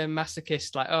like a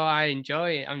masochist, like, I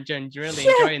enjoy it. I'm really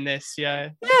enjoying this.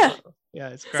 Yeah,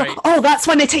 it's great. So, that's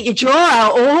when they take your jaw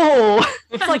out.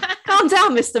 It's like, calm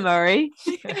down, Mr. Murray.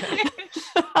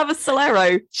 Have a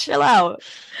Solero. Chill out.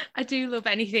 I do love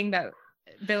anything that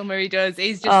Bill Murray does.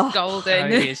 He's just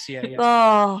golden. He is, yeah.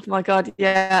 Oh my God,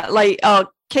 yeah. Like,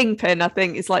 Kingpin, I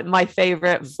think, is like my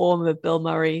favorite form of Bill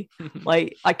Murray.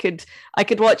 Like, I could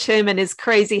watch him and his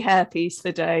crazy hairpiece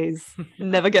for days.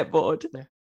 Never get bored. Yeah.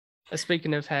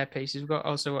 Speaking of hairpieces, we've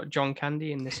got John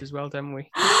Candy in this as well, don't we?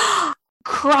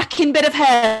 Cracking bit of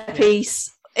hairpiece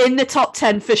in the top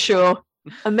 10 for sure.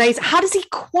 Amazing. How does he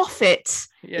quaff it?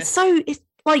 Yeah. It's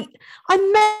like,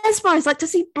 I'm mesmerized. Like,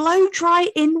 does he blow dry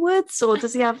inwards, or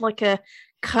does he have like a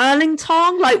curling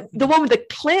tongue, like the one with the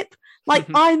clip? Like,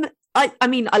 I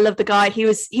mean, I love the guy. He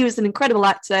was an incredible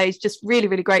actor. He's just really,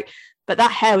 really great. But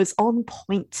that hair was on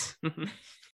point. But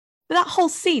that whole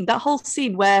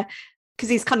scene where, because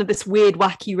he's kind of this weird,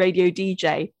 wacky radio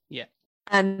DJ. Yeah.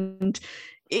 And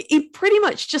he pretty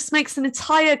much just makes an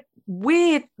entire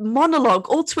weird monologue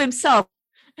all to himself,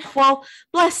 while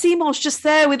Blair Seymour's just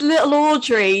there with little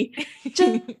Audrey,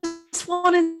 just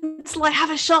wanting to like have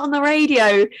a shot on the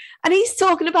radio, and he's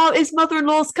talking about his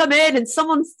mother-in-law's come in and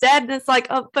someone's dead, and it's like,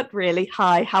 but really,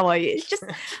 hi, how are you? It's just,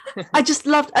 I just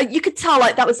loved. You could tell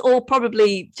like that was all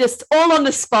probably just all on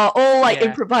the spot, all like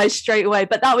improvised straight away.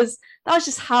 But that was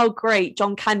just how great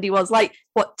John Candy was. Like,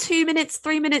 what, 2 minutes,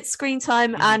 3 minutes screen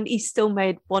time, and he still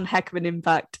made one heck of an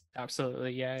impact.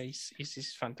 Absolutely, yeah,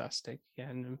 he's fantastic. Yeah,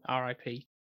 and R.I.P.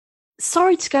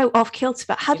 Sorry to go off kilter,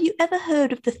 but have you ever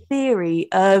heard of the theory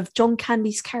of John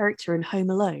Candy's character in Home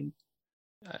Alone?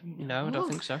 No, I don't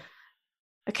think so.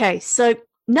 Okay, so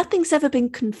nothing's ever been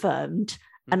confirmed,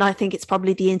 and I think it's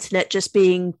probably the internet just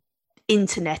being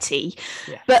internety.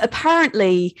 Yeah. But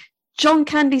apparently, John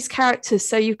Candy's character,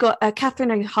 so you've got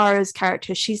Catherine O'Hara's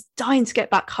character, she's dying to get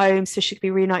back home so she could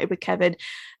be reunited with Kevin.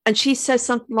 And she says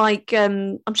something like,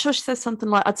 I'm sure she says something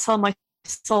like, I'd sell my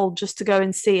soul just to go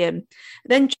and see him.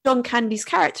 Then John Candy's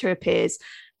character appears.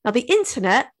 Now, the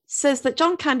internet says that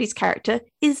John Candy's character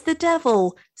is the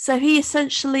devil. So he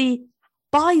essentially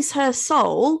buys her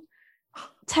soul,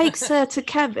 takes her to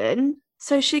Kevin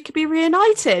so she could be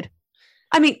reunited.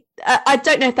 I mean, I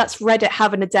don't know if that's Reddit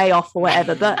having a day off or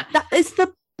whatever, but that is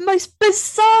the most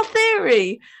bizarre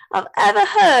theory I've ever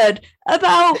heard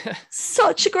about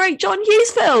such a great John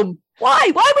Hughes film.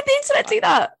 Why? Why would the internet do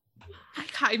that? I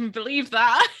can't even believe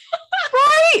that.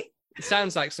 Right? It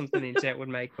sounds like something the internet would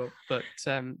make up, but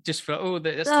just for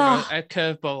that's a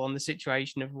curveball on the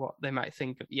situation of what they might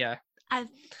think of. Yeah. And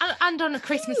on a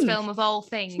Christmas film of all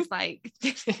things, like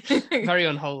very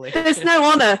unholy. There's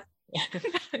no honour.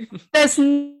 There's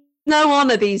no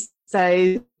honour these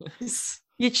days.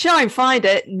 You try and find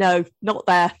it. No, not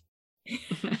there.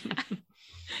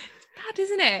 Bad,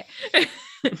 isn't it?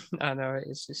 I know,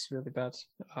 it's just really bad.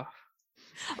 Oh.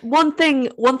 One thing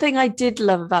I did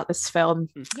love about this film,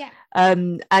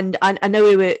 and I know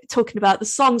we were talking about the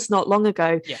songs not long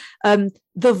ago. Yeah.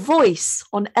 The voice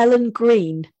on Ellen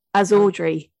Green as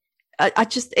Audrey, I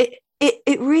just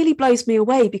it really blows me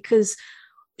away, because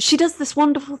she does this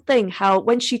wonderful thing, how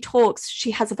when she talks,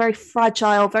 she has a very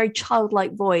fragile, very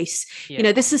childlike voice. Yeah. You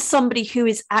know, this is somebody who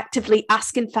is actively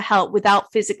asking for help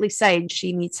without physically saying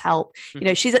she needs help. Mm-hmm. You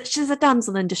know, she's a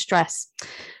damsel in distress.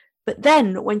 But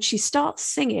then when she starts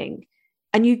singing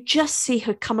and you just see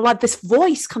her come alive, this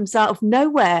voice comes out of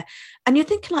nowhere and you're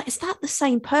thinking like, is that the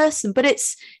same person? But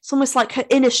it's almost like her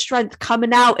inner strength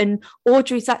coming out, and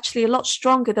Audrey's actually a lot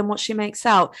stronger than what she makes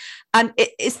out. And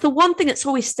it's the one thing that's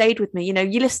always stayed with me. You know,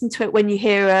 you listen to it when you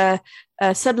hear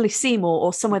Suddenly Seymour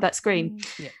or Somewhere That's Green.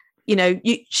 Yeah. You know,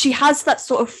 she has that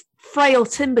sort of frail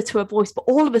timbre to her voice, but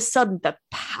all of a sudden the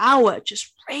power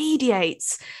just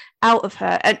radiates out of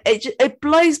her, and it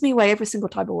blows me away every single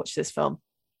time I watch this film.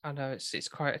 I know, it's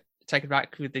quite taken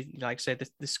back with the, like say,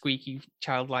 the squeaky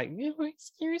childlike,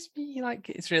 excuse me, like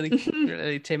it's really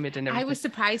really timid and everything. I was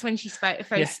surprised when she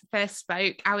first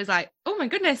spoke. I was like, oh my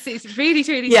goodness, it's really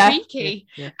squeaky.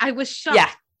 Yeah. I was shocked.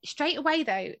 Yeah. Straight away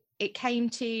though, it came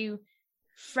to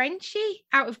Frenchie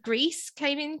out of Greece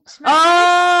came into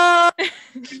my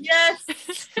yes.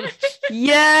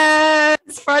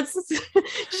 Yes, Frances,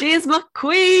 she is my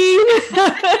queen.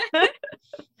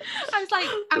 I was like,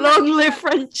 long live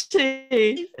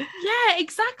Frenchie. Yeah,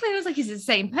 exactly. I was like, is it the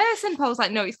same person? Paul was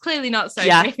like, no, it's clearly not Sophie.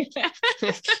 Yeah.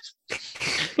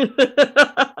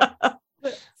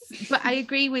 But I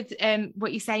agree with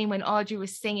what you're saying when Audrey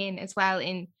was singing as well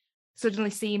in Suddenly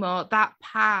Seymour, that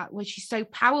part where she's so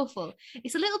powerful.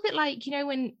 It's a little bit like, you know,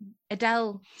 when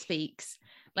Adele speaks,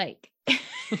 like,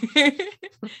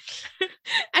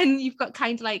 and you've got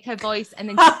kind of like her voice and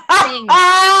then she sings.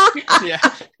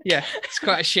 Yeah, it's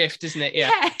quite a shift, isn't it?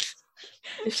 Yeah.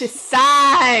 She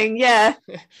sang, yeah.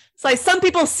 It's like some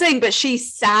people sing, but she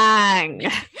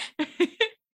sang.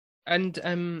 And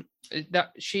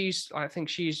I think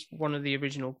she's one of the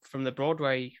original from the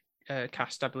Broadway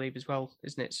cast, I believe, as well,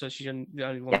 isn't it? So she's the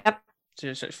only one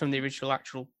from the original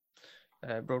actual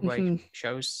Broadway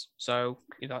shows. So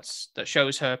that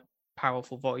shows her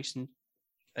powerful voice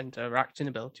and her acting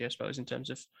ability, I suppose, in terms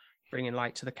of bringing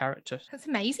light to the character. That's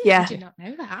amazing. Yeah. I did not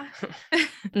know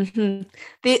that.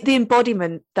 The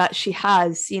embodiment that she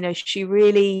has, you know, she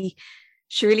really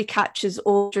captures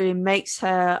Audrey and makes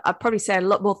her, I'd probably say, a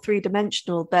lot more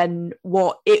three-dimensional than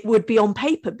what it would be on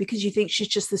paper, because you think she's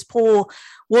just this poor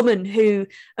woman who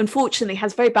unfortunately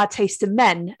has very bad taste in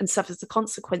men and suffers the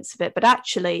consequence of it. But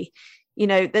actually, you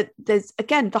know, that there's,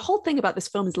 again, the whole thing about this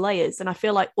film is layers, and I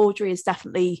feel like Audrey is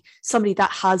definitely somebody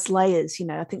that has layers. You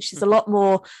know, I think she's a lot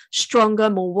more stronger,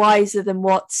 more wiser than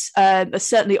what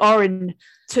certainly Oren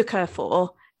took her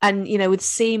for. And, you know, with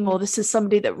Seymour, this is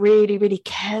somebody that really, really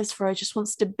cares for her, just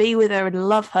wants to be with her and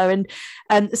love her. And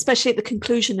especially at the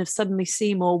conclusion of Suddenly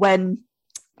Seymour, when,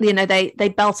 you know, they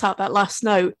belt out that last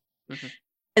note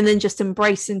and then just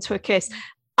embrace into a kiss.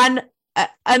 And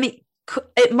I mean,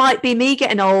 it might be me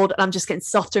getting old and I'm just getting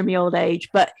softer in my old age,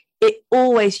 but it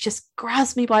always just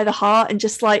grabs me by the heart and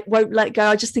just like won't let go.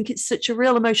 I just think it's such a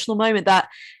real emotional moment that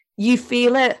you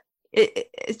feel it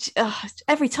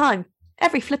every time,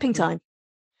 every flipping time.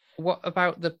 What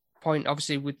about the point,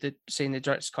 obviously, with the scene the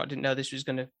director's cut? I didn't know this was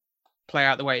going to play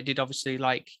out the way it did. Obviously,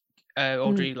 like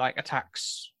Audrey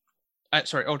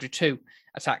Audrey 2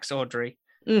 attacks Audrey,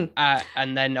 and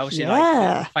then obviously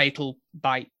like fatal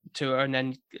bite to her, and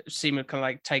then Seymour kind of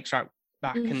like takes her out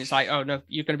back, and it's like, oh no,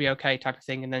 you're going to be okay, type of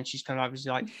thing. And then she's kind of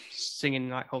obviously like singing,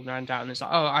 like holding her hand out, and it's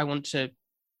like, oh, I want to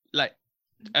let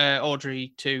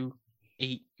Audrey to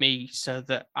eat me so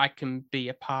that I can be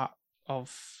a part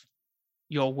of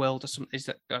your world, or something. Is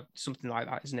that something like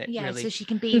that, isn't it? Yeah, really? So she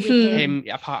can be with him,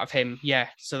 a part of him. Yeah,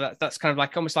 so that's kind of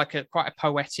like almost like quite a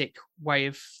poetic way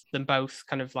of them both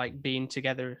kind of like being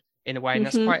together in a way, and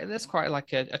that's quite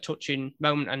like a touching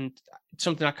moment, and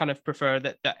something I kind of prefer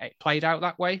that it played out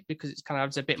that way, because it kind of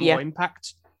adds a bit more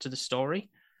impact to the story,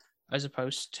 as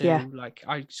opposed to like,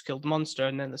 I just killed the monster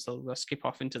and then let's skip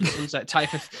off into the sunset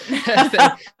type of thing.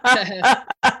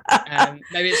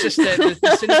 Maybe it's just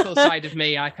the cynical side of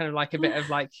me. I kind of like a bit of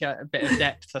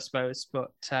depth, I suppose.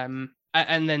 But and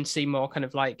then Seymour kind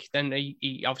of like, then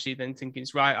he obviously then thinking,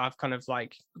 right, I've kind of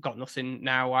like got nothing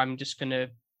now. I'm just gonna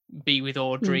be with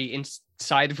Audrey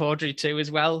inside of Audrey too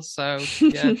as well. So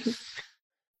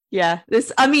yeah.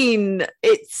 I mean,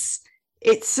 it's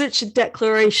such a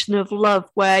declaration of love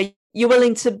where you're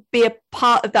willing to be a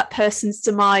part of that person's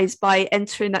demise by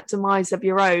entering that demise of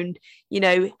your own, you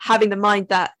know, having the mind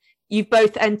that you've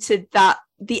both entered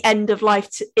the end of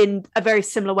life in a very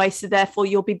similar way. So therefore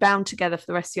you'll be bound together for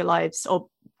the rest of your lives, or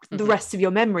the rest of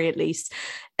your memory at least.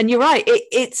 And you're right.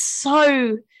 There's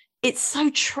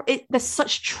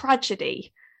such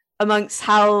tragedy amongst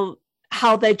how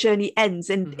their journey ends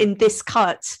in this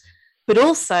cut, but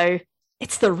also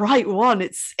it's the right one.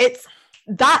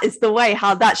 That is the way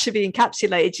how that should be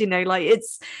encapsulated, you know, like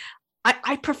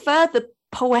I prefer the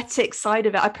poetic side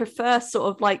of it. I prefer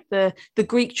sort of like the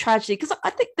Greek tragedy, because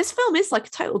I think this film is like a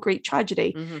total Greek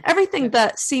tragedy. Everything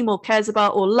that Seymour cares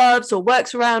about or loves or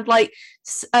works around, like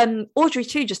Audrey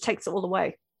too just takes it all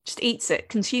away, just eats it,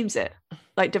 consumes it,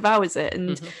 like devours it.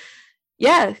 And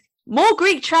more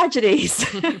Greek tragedies.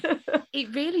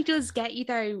 It really does get you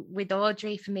though with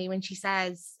Audrey, for me, when she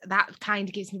says that, kind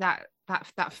of gives me that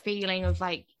feeling of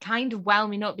like kind of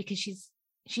whelming up, because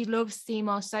she loves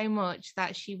Seymour so much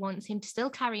that she wants him to still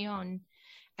carry on,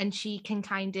 and she can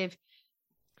kind of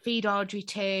feed Audrey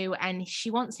too, and she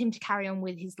wants him to carry on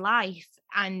with his life,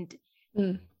 and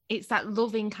it's that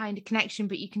loving kind of connection.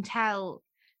 But you can tell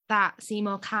that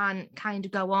Seymour can't kind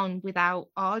of go on without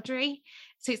Audrey,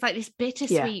 so it's like this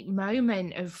bittersweet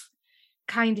moment of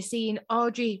kind of seeing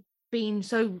Audrey being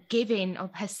so giving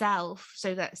of herself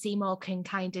so that Seymour can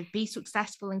kind of be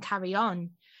successful and carry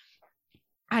on.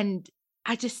 And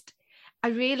I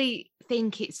really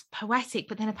think it's poetic,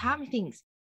 but then a part of me thinks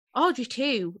Audrey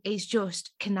too is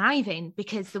just conniving,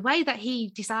 because the way that he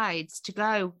decides to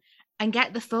go and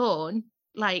get the phone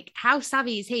like, how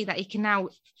savvy is he that he can now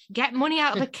get money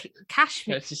out of a cash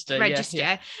register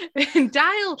and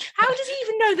dial? How does he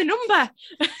even know the number?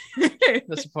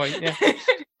 That's the point, yeah.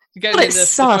 You're getting in the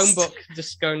phone book,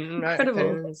 just going, right,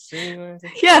 incredible. Okay,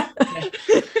 yeah.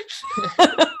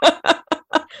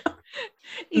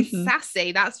 He's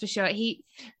sassy, that's for sure.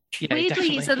 Weirdly,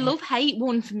 definitely. It's a love-hate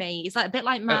one for me. It's like a bit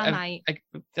like Marmite.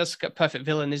 That's a perfect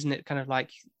villain, isn't it? Kind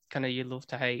of you love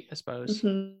to hate, I suppose.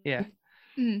 Mm-hmm. Yeah.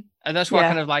 And that's what I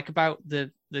kind of like about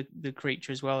the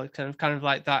creature as well. It's kind of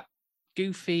like that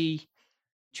goofy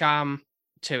charm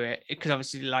to it, because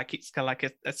obviously, like, it's kind of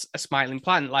like a smiling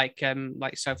plant, like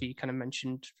Sophie, you kind of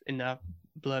mentioned in the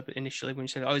blurb initially when you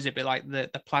said, is it a bit like the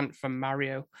plant from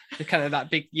Mario? The kind of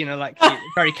that big, like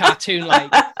very cartoon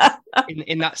like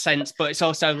in that sense, but it's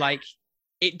also like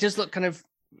it does kind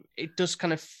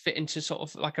of fit into sort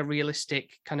of like a realistic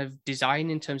kind of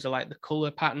design in terms of like the color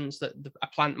patterns that a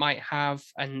plant might have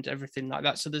and everything like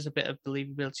that. So there's a bit of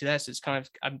believability there. So it's kind of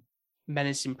a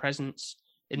menacing presence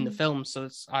in the film. So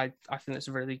I think that's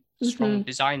a really strong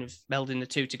design of melding the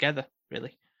two together,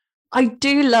 really. I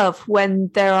do love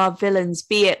when there are villains,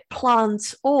 be it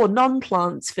plant or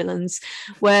non-plant villains,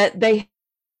 where they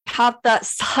have that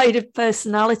side of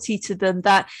personality to them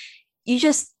that you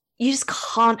just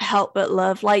can't help but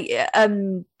love. Like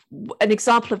an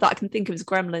example of that I can think of is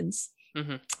Gremlins.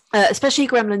 Especially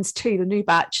Gremlins 2, the new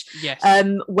batch,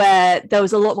 where there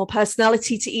was a lot more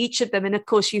personality to each of them. And of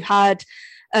course you had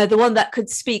the one that could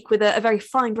speak with a very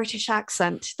fine British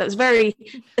accent that was very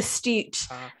astute,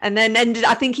 and then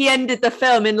I think he ended the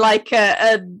film in like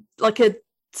a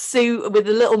suit with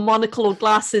a little monocle or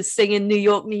glasses singing New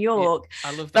York, New York. Yeah,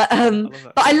 I love that.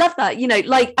 But I love that,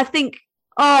 like, I think,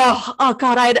 oh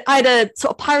God, I had a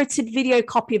sort of pirated video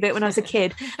copy of it when I was a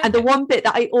kid, and the one bit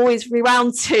that I always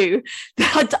rewound to,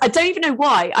 I don't even know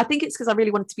why, I think it's because I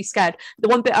really wanted to be scared. The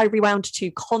one bit I rewound to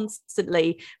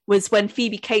constantly was when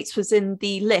Phoebe Cates was in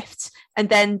the lift, and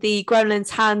then the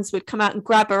Gremlin's hands would come out and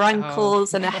grab her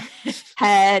ankles and her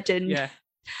head, and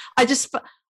I just,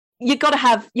 you gotta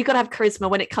have charisma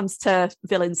when it comes to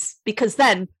villains, because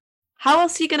then how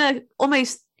else are you gonna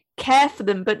almost care for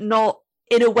them but not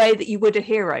in a way that you would a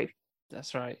hero?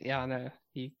 That's right. Yeah, I know.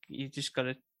 You just got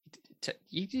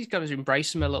to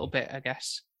embrace them a little bit, I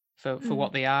guess, for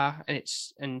what they are,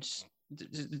 and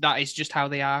that is just how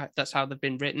they are. That's how they've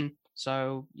been written.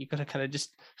 So you got to kind of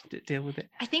just deal with it.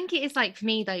 I think it is, like, for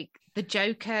me, like the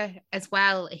Joker as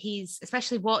well. He's,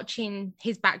 especially watching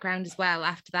his background as well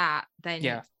after that,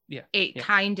 then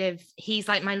kind of, he's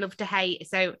like my love to hate.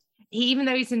 So even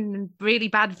though he's a really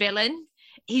bad villain,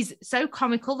 he's so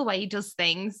comical the way he does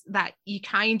things that you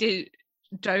kind of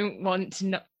don't want to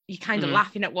know. You're kind of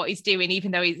laughing at what he's doing,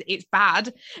 even though it's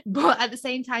bad. But at the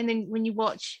same time, then when you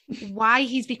watch why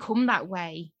he's become that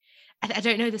way, I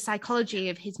don't know the psychology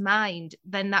of his mind,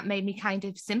 then that made me kind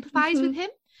of sympathize with him.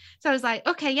 So I was like,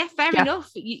 okay, fair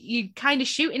enough. You kind of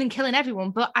shooting and killing everyone,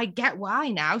 but I get why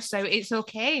now. So it's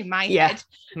okay in my head.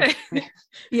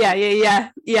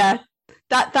 Yeah.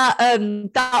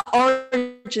 That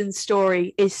origin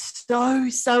story is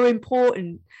so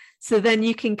important. So then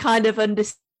you can kind of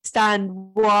understand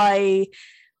why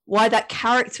that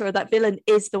character or that villain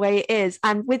is the way it is.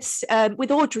 And with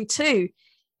Audrey too,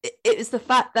 it was the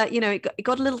fact that, it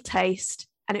got a little taste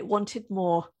and it wanted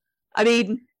more. I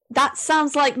mean, that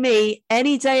sounds like me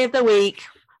any day of the week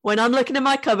when I'm looking at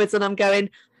my cupboards and I'm going,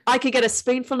 I could get a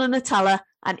spoonful of Nutella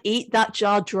and eat that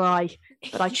jar dry,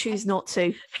 but I choose not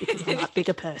to because I'm that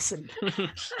bigger person.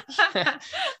 That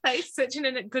is such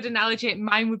a good analogy.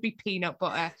 Mine would be peanut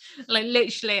butter. Like,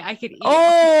 literally, I could eat.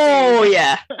 Oh,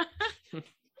 yeah.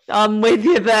 I'm with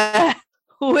you there.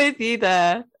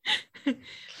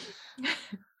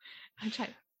 I'm trying.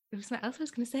 There was something else I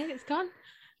was going to say. It's gone.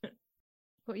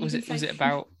 Was it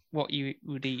about what you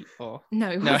would eat, or no?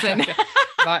 It wasn't.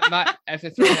 I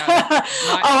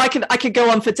could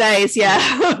go on for days. Yeah.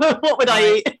 What would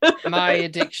I eat? My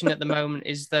addiction at the moment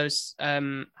is those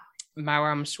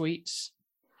Mawam sweets.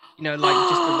 Like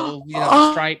just the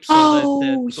little stripes.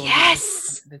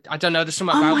 Yes. I don't know. There's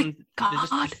something about them. God.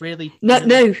 They're just really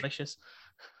delicious.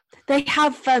 They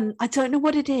have. I don't know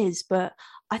what it is, but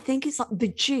I think it's like the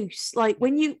juice. Like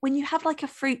when you have like a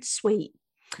fruit sweet.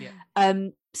 Yeah.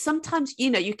 Sometimes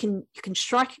you can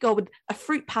strike a goal with a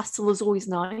fruit pastel is always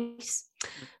nice,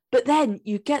 but then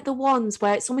you get the ones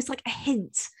where it's almost like a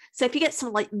hint. So if you get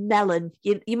something like melon,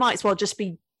 you might as well just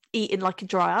be eating like a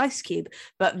dry ice cube.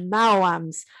 But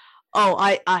Mawams,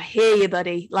 I hear you,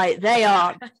 buddy. Like they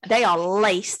are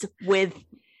laced with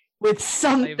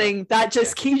something that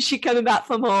just keeps you coming back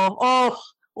for more. Oh,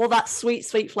 all that sweet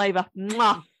flavor.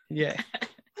 Mwah. Yeah,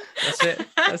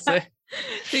 that's it.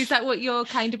 So is that what your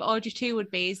kind of orgy 2 would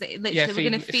be? Is that literally we're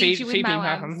going to feed you with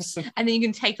Mowams and then you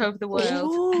can take over the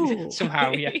world?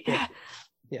 Somehow, yeah.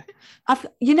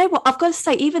 You know what? I've got to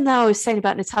say, even though I was saying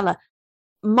about Nutella,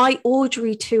 my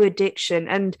orgy 2 addiction,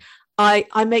 and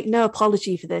I make no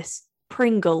apology for this,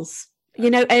 Pringles.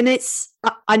 And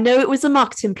I know it was a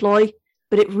marketing ploy,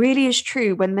 but it really is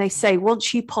true when they say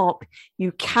once you pop,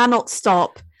 you cannot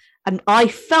stop. And I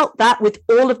felt that with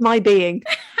all of my being.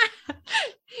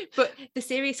 But the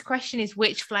serious question is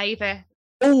which flavour?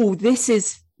 Oh, this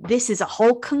is a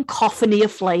whole cacophony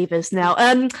of flavours now.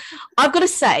 I've got to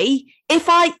say, if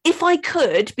I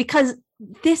could, because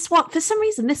this one, for some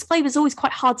reason, this flavour is always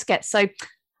quite hard to get. So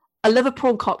I love a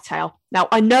prawn cocktail. Now,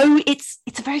 I know it's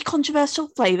a very controversial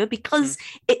flavour because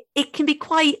it can be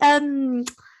quite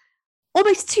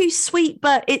almost too sweet,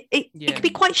 but it can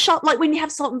be quite sharp, like when you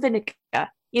have salt and vinegar, and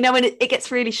it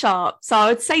gets really sharp. So I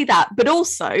would say that, but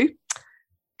also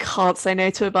can't say no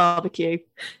to a barbecue.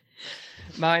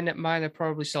 Mine are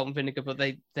probably salt and vinegar, but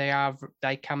they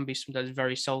can be sometimes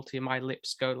very salty, and my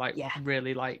lips go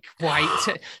really like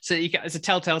white. So you get, as a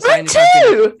telltale sign.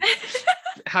 Too.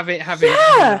 Having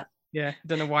yeah,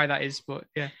 don't know why that is, but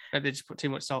yeah, maybe they just put too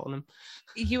much salt on them.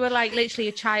 You are like literally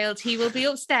a child. He will be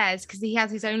upstairs because he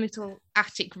has his own little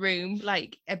attic room,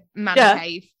 like a man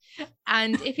cave.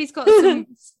 And if he's got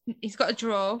he's got a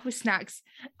drawer with snacks,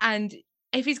 and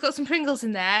if he's got some Pringles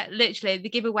in there, literally the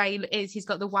giveaway is he's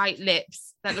got the white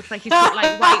lips that looks like he's got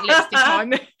like white lipstick on.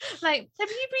 Like, have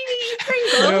you been eating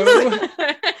Pringles?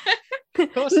 No.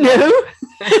 Of course no.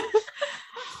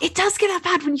 It does get that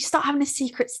bad when you start having a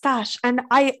secret stash, and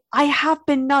I have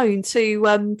been known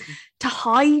to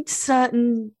hide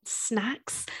certain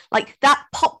snacks, like that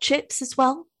pop chips as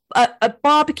well, a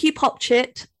barbecue pop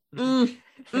chip. But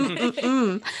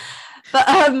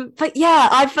yeah,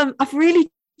 I've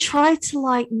really tried to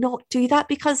like not do that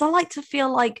because I like to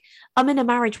feel like I'm in a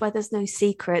marriage where there's no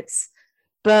secrets,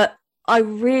 but I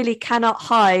really cannot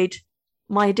hide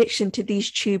my addiction to these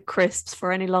tube crisps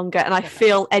for any longer, and I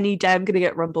feel any day I'm going to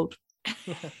get rumbled.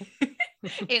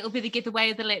 It'll be the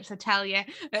giveaway of the lips, I tell you.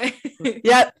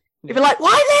 Yep. You'll be like,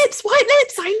 white lips,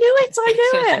 I knew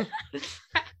it.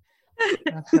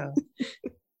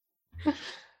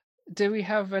 Do we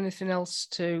have anything else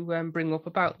to bring up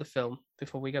about the film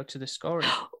before we go to the scoring?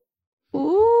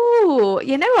 Ooh,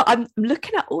 you know what? I'm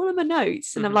looking at all of my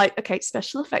notes and I'm like, okay,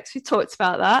 special effects, we talked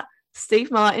about that.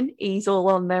 Steve Martin, he's all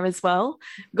on there as well.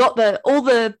 Got all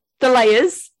the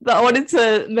layers that I wanted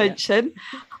to mention.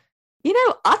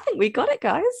 I think we got it,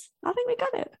 guys. I think we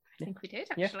got it. I think we did,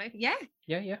 actually. Yeah.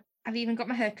 I've even got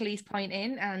my Hercules point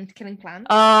in and Killing Plant.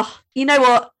 You know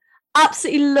what?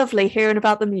 Absolutely lovely hearing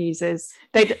about the muses.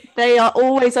 They are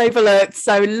always overlooked,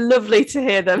 so lovely to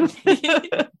hear them.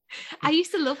 I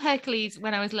used to love Hercules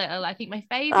when I was little. I think my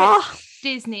favourite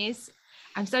Disney's,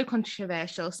 I'm so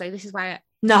controversial, so this is why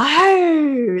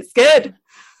No, it's good.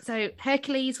 So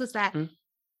Hercules was there.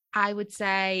 I would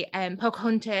say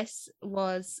Pocahontas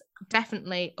was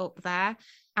definitely up there.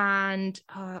 And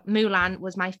Mulan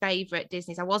was my favourite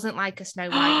Disney's. I wasn't like a Snow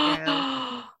White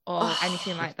girl or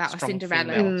anything like that, or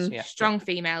Cinderella. Females, Strong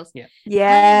females. Yeah.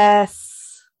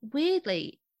 Yes.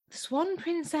 Weirdly, Swan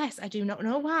Princess, I do not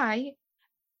know why.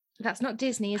 That's not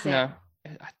Disney, is it? No.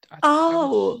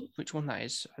 Which one that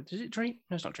is? Is it Dream?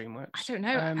 No, it's not DreamWorks. I don't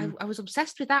know. I was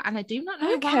obsessed with that, and I do not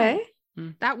know why.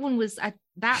 That one was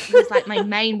like my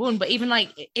main one, but even like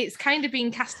it's kind of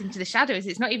being cast into the shadows.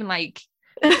 It's not even like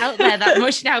out there that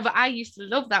much now, but I used to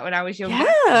love that when I was younger.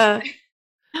 Yeah.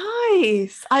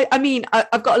 Nice. I mean,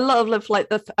 I've got a lot of love for like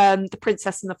the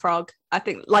Princess and the Frog. I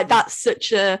think like that's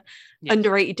such a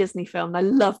underrated Disney film. I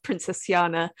love Princess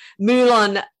Tiana.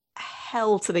 Mulan,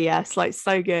 hell to the yes, like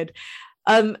so good.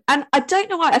 And I don't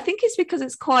know why. I think it's because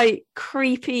it's quite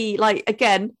creepy. Like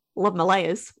again, love my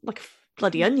layers, like a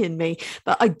bloody onion me.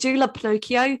 But I do love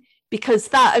Pinocchio because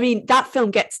that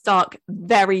film gets dark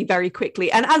very, very quickly.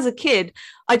 And as a kid,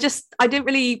 I didn't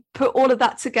really put all of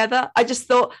that together. I just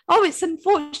thought, oh, it's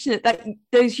unfortunate that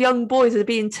those young boys are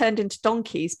being turned into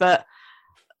donkeys. But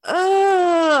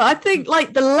I think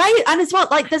like the layer, and as well,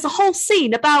 like there's a whole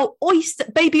scene about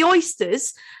baby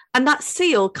oysters. And that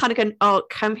seal kind of going, oh,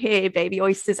 come here, baby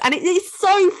oysters. And it is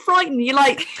so frightening. You're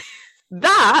like,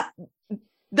 that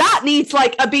needs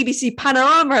like a BBC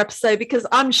Panorama episode because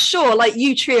I'm sure like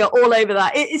you three are all over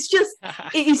that. It's just,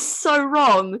 it is so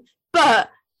wrong. But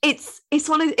it's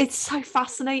so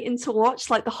fascinating to watch.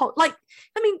 Like the whole, like,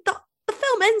 I mean, the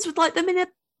film ends with like them in a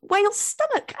whale's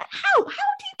stomach. How do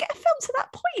you get a film to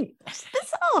that point? It's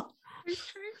bizarre.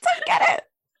 Don't get it.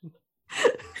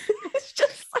 It's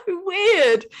just so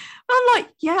weird. I'm like,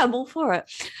 yeah, I'm all for it.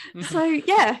 So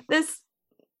yeah,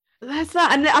 There's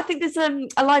that, and I think there's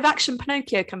a live action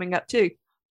Pinocchio coming up too.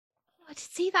 I did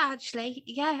see that actually.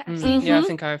 Yeah, yeah, I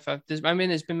think I've. There's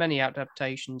been many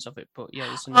adaptations of it, but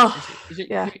yeah, is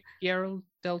it Guillermo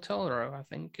del Toro? I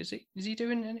think is he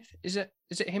doing anything? Is it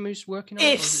him who's working on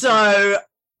it? If so,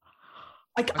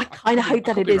 I kind of hope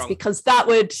that it is, because that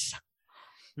would.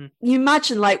 You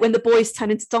imagine like when the boys turn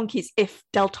into donkeys, if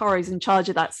Del Toro's in charge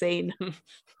of that scene.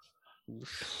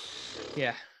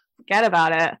 Yeah. Forget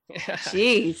about it.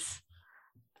 Jeez.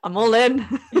 I'm all in.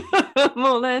 I'm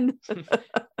all in.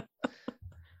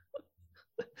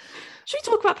 Should we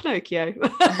talk about Pinocchio?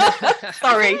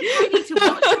 Sorry. I need to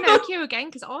watch Pinocchio again,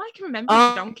 because all I can remember is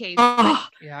the donkeys.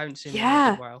 Yeah, I haven't seen it in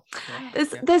a while.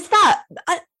 There's that.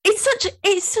 It's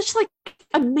such like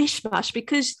a mishmash,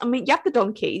 because I mean you have the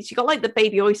donkeys, you got like the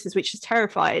baby oysters, which is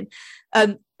terrifying.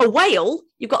 A whale,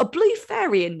 you've got a blue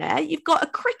fairy in there, you've got a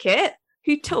cricket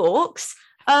who talks.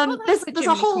 There's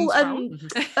a whole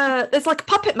there's like a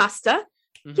puppet master.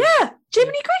 Yeah,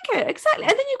 Jiminy Cricket, exactly.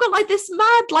 And then you've got like this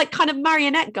mad, like kind of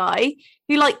marionette guy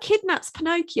who like kidnaps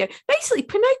Pinocchio. Basically,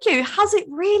 Pinocchio has it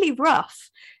really rough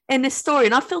in this story,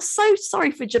 and I feel so sorry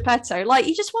for Geppetto. Like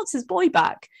he just wants his boy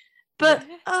back, but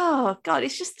oh god,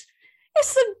 it's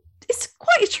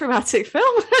quite a traumatic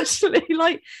film actually.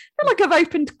 Like I feel like I've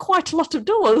opened quite a lot of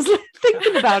doors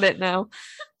thinking about it now.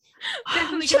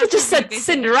 Should have just said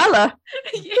Cinderella.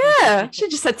 Yeah, should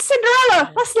have just said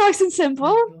Cinderella. That's nice and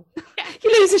simple. Yeah.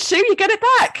 You lose a shoe, you get it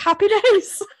back. Happy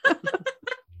days.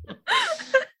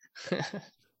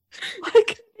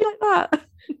 Like that.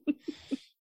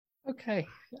 Okay.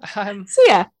 So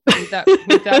yeah. With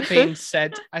that being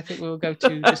said, I think we'll go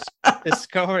to the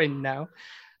scoring now.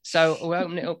 So we'll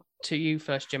open it up to you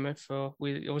first, Gemma.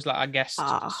 We always let our guests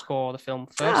score the film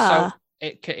first. So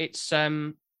it's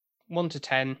 1 to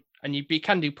 10. And you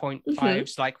can do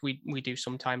 0.5s like we do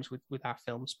sometimes with our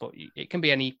films, but it can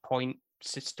be any point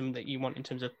system that you want in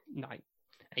terms of like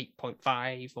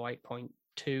 8.5 or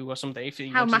 8.2 or something. If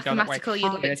you how want mathematical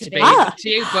you'd like it to be. To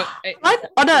you, but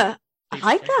I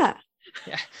like that.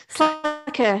 Yeah, it's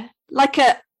like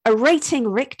a rating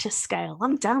Richter scale.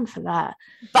 I'm down for that,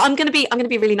 but I'm gonna be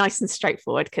really nice and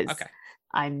straightforward because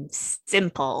I'm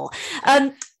simple.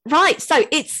 Right, so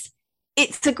it's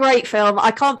a great film. I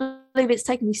can't believe it's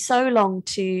taken me so long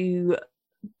to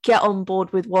get on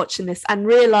board with watching this and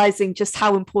realizing just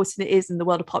how important it is in the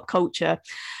world of pop culture.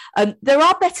 There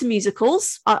are better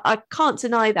musicals. I can't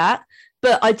deny that,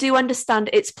 but I do understand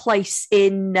its place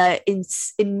in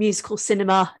musical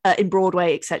cinema, in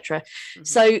Broadway, etc. Mm-hmm.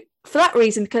 So for that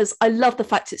reason, because I love the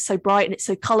fact it's so bright and it's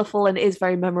so colourful and it is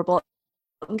very memorable,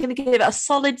 I'm going to give it a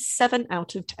solid 7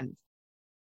 out of 10.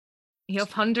 You're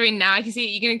pondering now. I can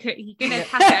see you're gonna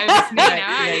pass it over to me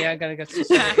now. Yeah. I'm gonna go to.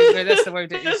 That's the way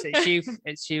it is.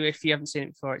 It's you. If you haven't seen it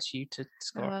before, it's you to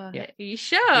score. Are you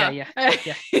sure? Yeah.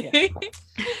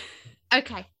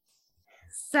 Okay.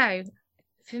 So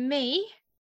for me,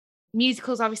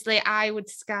 musicals. Obviously, I would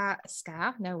Scar.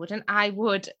 No, I wouldn't. I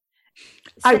would.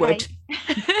 I would.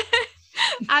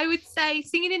 I would say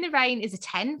Singing in the Rain is a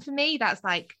 10 for me. That's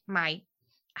like my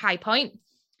high point.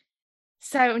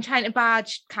 So I'm trying to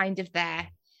barge kind of there.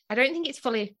 I don't think it's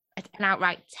fully an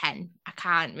outright 10. I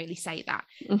can't really say that.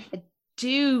 I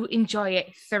do enjoy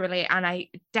it thoroughly, and I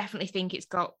definitely think it's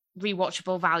got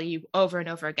rewatchable value over and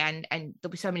over again. And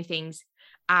there'll be so many things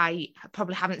I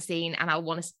probably haven't seen, and I'll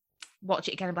want to watch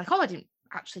it again and be like, oh, I didn't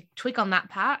actually twig on that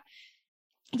part.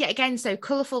 Yet again, so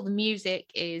colourful. The music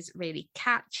is really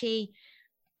catchy.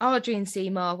 Audrey and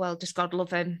Seymour, well, just God love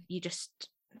them.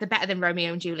 They're better than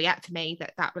Romeo and Juliet for me,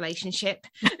 that relationship.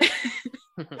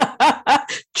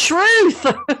 Truth.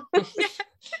 Yeah.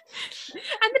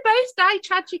 And they both die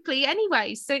tragically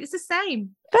anyway, so it's the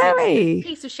same. Very.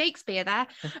 Piece of Shakespeare there.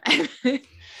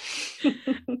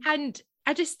 And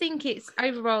I just think it's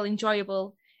overall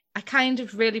enjoyable. I kind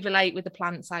of really relate with the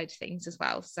plant side of things as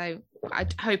well, so I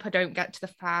hope I don't get to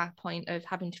the far point of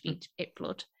having to feed it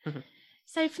blood.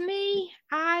 So for me,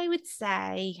 I would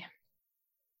say...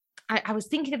 I was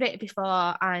thinking of it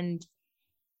before, and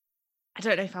I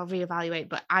don't know if I'll reevaluate,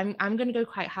 but I'm going to go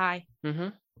quite high.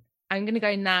 I'm going to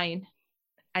go 9,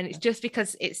 and it's just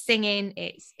because it's singing,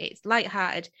 it's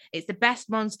lighthearted, it's the best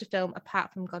monster film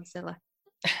apart from Godzilla.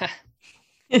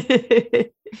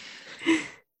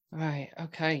 Right.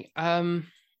 Okay.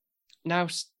 Now,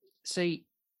 see,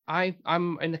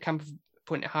 I'm in the camp of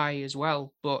putting it high as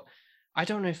well, but I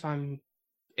don't know if I'm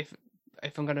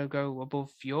going to go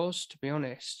above yours, to be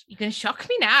honest. You're going to shock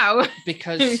me now.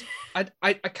 Because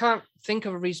I can't think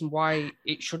of a reason why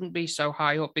it shouldn't be so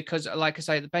high up, because like I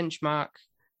say, the benchmark,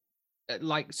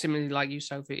 like similarly like you,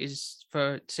 Sophie, is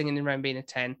for Singing in the Rain being a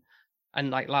 10,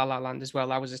 and like La La Land as well,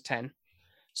 that was a 10.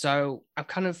 So I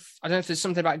don't know if there's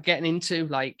something about getting into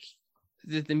like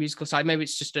the musical side. Maybe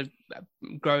it's just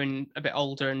growing a bit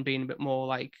older and being a bit more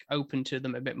like open to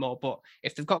them a bit more. But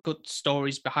if they've got good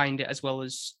stories behind it, as well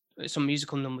as some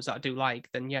musical numbers that I do like,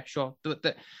 then yeah, sure.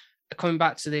 But coming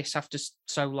back to this after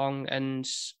so long, and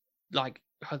like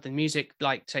how the music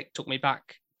like took me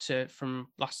back to from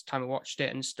last time I watched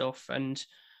it and stuff, and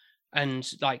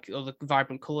like all the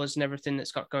vibrant colors and everything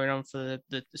that's got going on for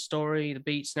the story, the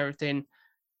beats and everything.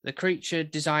 The creature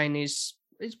design is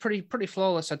pretty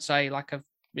flawless, I'd say, like I've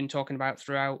been talking about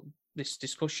throughout this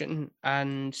discussion,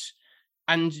 and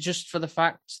just for the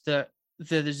fact that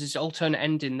there's this alternate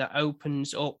ending that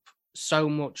opens up so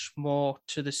much more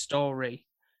to the story,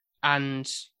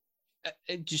 and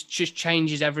it just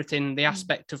changes everything. The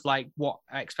aspect of like what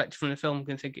I expected from the film,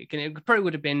 it probably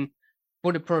would have been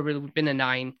a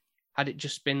 9 had it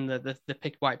just been the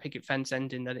white picket fence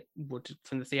ending that it would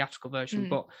from the theatrical version.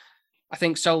 But I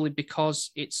think solely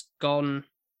because it's gone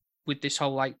with this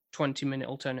whole like 20-minute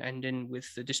alternate ending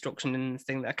with the destruction and the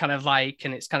thing that I kind of like,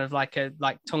 and it's kind of like a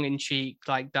like tongue-in-cheek,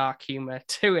 like dark humor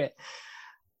to it.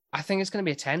 I think it's going to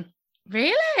be a 10.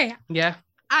 Really? Yeah.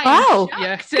 Wow.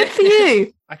 Yeah. Good for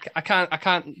you. I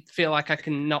can't feel like I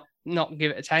can not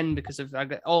give it a 10 because of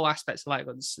all aspects, like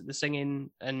the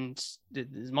singing and the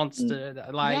monster that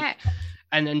I like,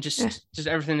 and then just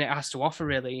everything it has to offer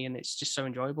really, and it's just so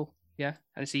enjoyable. Yeah,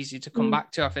 and it's easy to come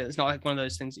back to. I feel it's not like one of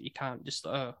those things that you can't just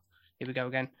here we go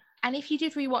again. And if you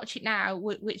did rewatch it now,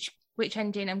 which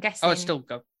ending? I'm guessing. Oh, it's still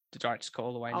go the director's call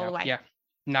all the way now. Yeah,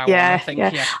 now yeah, I think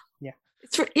yeah.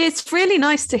 It's really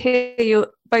nice to hear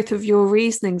both of your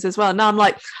reasonings as well. Now I'm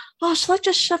like, oh, shall I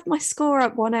just shove my score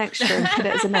up 1 extra and put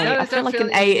it as an 8? I feel like an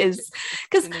 8 is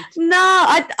because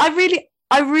I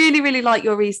really like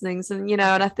your reasonings, and and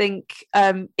I think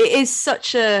it is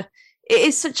such a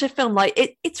film.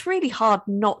 Like it's really hard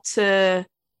not to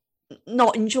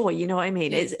not enjoy. You know what I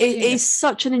mean? It is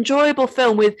such an enjoyable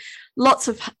film with lots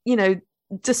of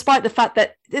despite the fact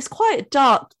that there's quite a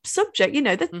dark subject,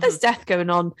 there's death going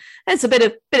on. There's a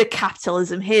bit of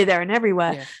capitalism here, there, and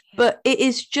everywhere. But it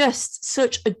is just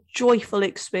such a joyful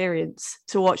experience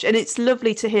to watch, and it's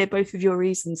lovely to hear both of your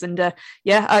reasons. And I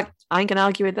ain't gonna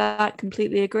argue with that.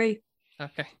 Completely agree.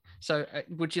 Okay. So,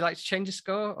 would you like to change the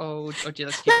score, or would you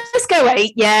like to Let's go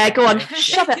 8. Yeah, go on.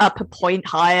 Shove it up a point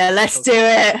higher. Let's do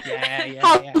it. Yeah.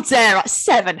 How dare I?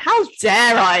 7. How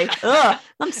dare I? Ugh,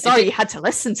 I'm sorry you had to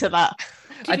listen to that.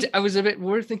 I was a bit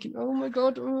worried, thinking, "Oh my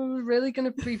god, we're really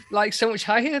going to be like so much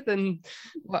higher than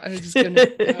what I was going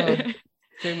to."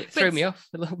 Threw me off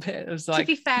a little bit. It was like, to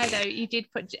be fair though, you did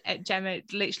put Gemma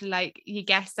literally like you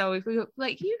guessed. So if we were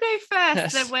like, you go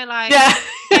first, then we're like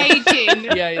gauging.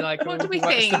 Yeah, you're like, what do we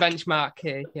what's think? The benchmark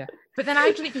here? Yeah. But then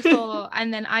I've done it before,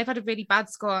 and then I've had a really bad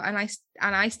score, and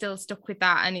I still stuck with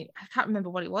that, and I can't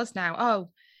remember what it was now. Oh,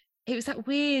 it was that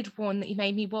weird one that you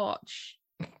made me watch.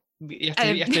 You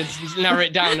have to narrow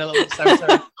it down a little bit. So.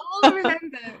 All I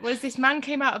remember was this man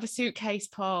came out of a suitcase,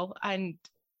 Paul, and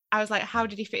I was like, how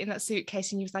did he fit in that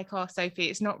suitcase? And he was like, oh, Sophie,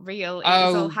 it's not real. It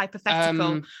was all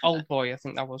hypothetical. Old Boy, I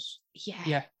think that was.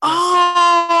 Yeah.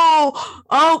 Oh,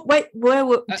 wait,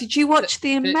 did you watch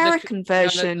the American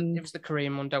version? No, it was the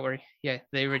Korean one, don't worry. Yeah,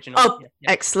 the original. Oh,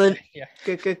 yeah. Excellent. Yeah.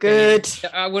 Good.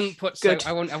 I wouldn't put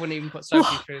I wouldn't even put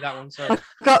Sophie through that one. So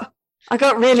I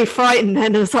got really frightened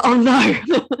then. I was like, oh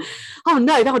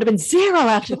no, that would have been 0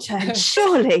 out of 10,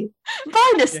 surely.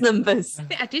 Bonus numbers.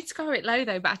 I did score it low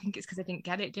though, but I think it's because I didn't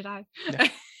get it, did I? Yeah.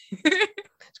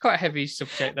 It's quite a heavy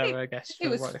subject though, I guess. It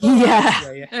was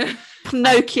yeah.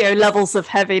 Pinocchio levels of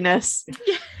heaviness.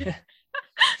 Yeah.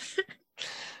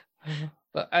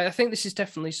 But I think this is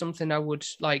definitely something I would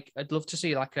like. I'd love to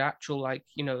see like an actual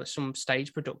some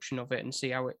stage production of it and see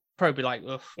how it probably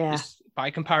by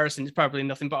comparison it's probably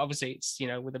nothing, but obviously it's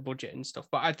with a budget and stuff.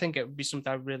 But I think it would be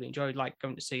something I really enjoyed, like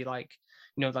going to see like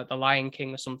the Lion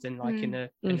King or something like in a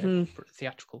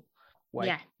theatrical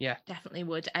way. Yeah, definitely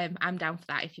would. I'm down for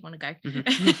that if you want to go.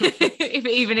 Mm-hmm.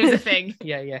 Even if it's a thing.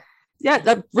 Yeah,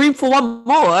 room for one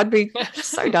more. I'd be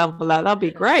so down for that. That'd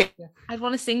be great. I'd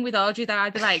want to sing with Audrey though.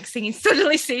 I'd be like singing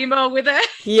Suddenly Seymour with her.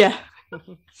 Yeah.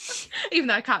 Even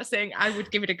though I can't sing, I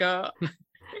would give it a go.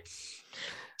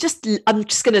 I'm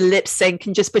just gonna lip sync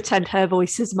and just pretend her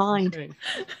voice is mine.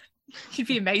 You'd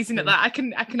be amazing at that. I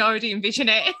can already envision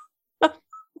it.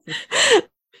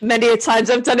 Many a times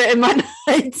I've done it in my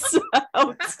nights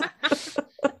out.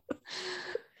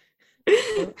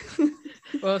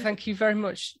 Well, thank you very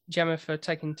much, Gemma, for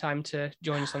taking time to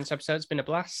join us on this episode. It's been a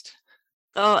blast.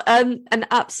 Oh, an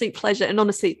absolute pleasure. And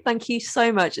honestly, thank you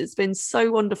so much. It's been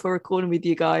so wonderful recording with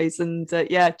you guys. And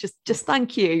just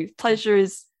thank you. Pleasure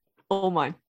is all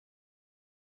mine.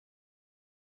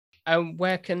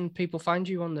 Where can people find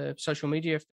you on the social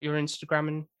media, your Instagram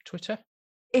and Twitter?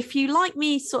 If you like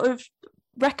me sort of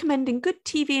recommending good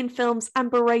TV and films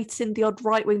and berating the odd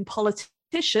right-wing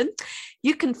politician,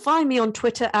 you can find me on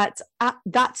Twitter at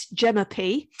that's Gemma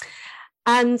P.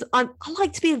 And I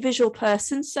like to be a visual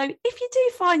person. So if you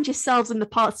do find yourselves in the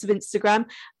parts of Instagram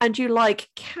and you like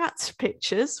cat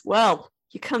pictures, well,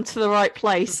 you come to the right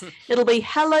place. It'll be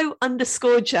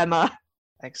hello_Gemma.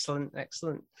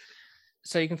 Excellent.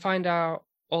 So you can find out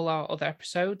all our other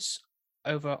episodes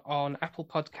over on Apple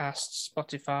Podcasts,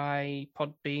 Spotify,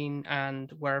 Podbean,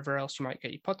 and wherever else you might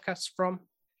get your podcasts from.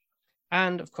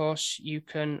 And of course, you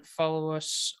can follow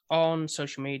us on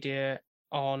social media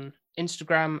on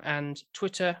Instagram and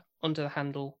Twitter under the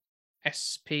handle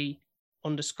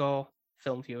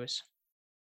SP_filmviewers.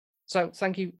 So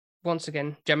thank you once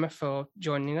again, Gemma, for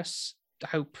joining us. I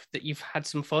hope that you've had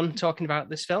some fun talking about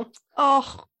this film.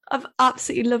 Oh, I've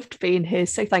absolutely loved being here.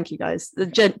 So thank you, guys.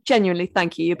 Genuinely,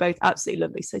 thank you. You're both absolutely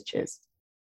lovely. So cheers.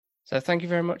 So thank you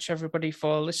very much, everybody,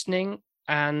 for listening.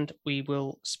 And we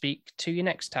will speak to you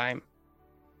next time.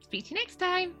 Speak to you next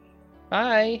time.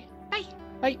 Bye. Bye.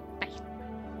 Bye.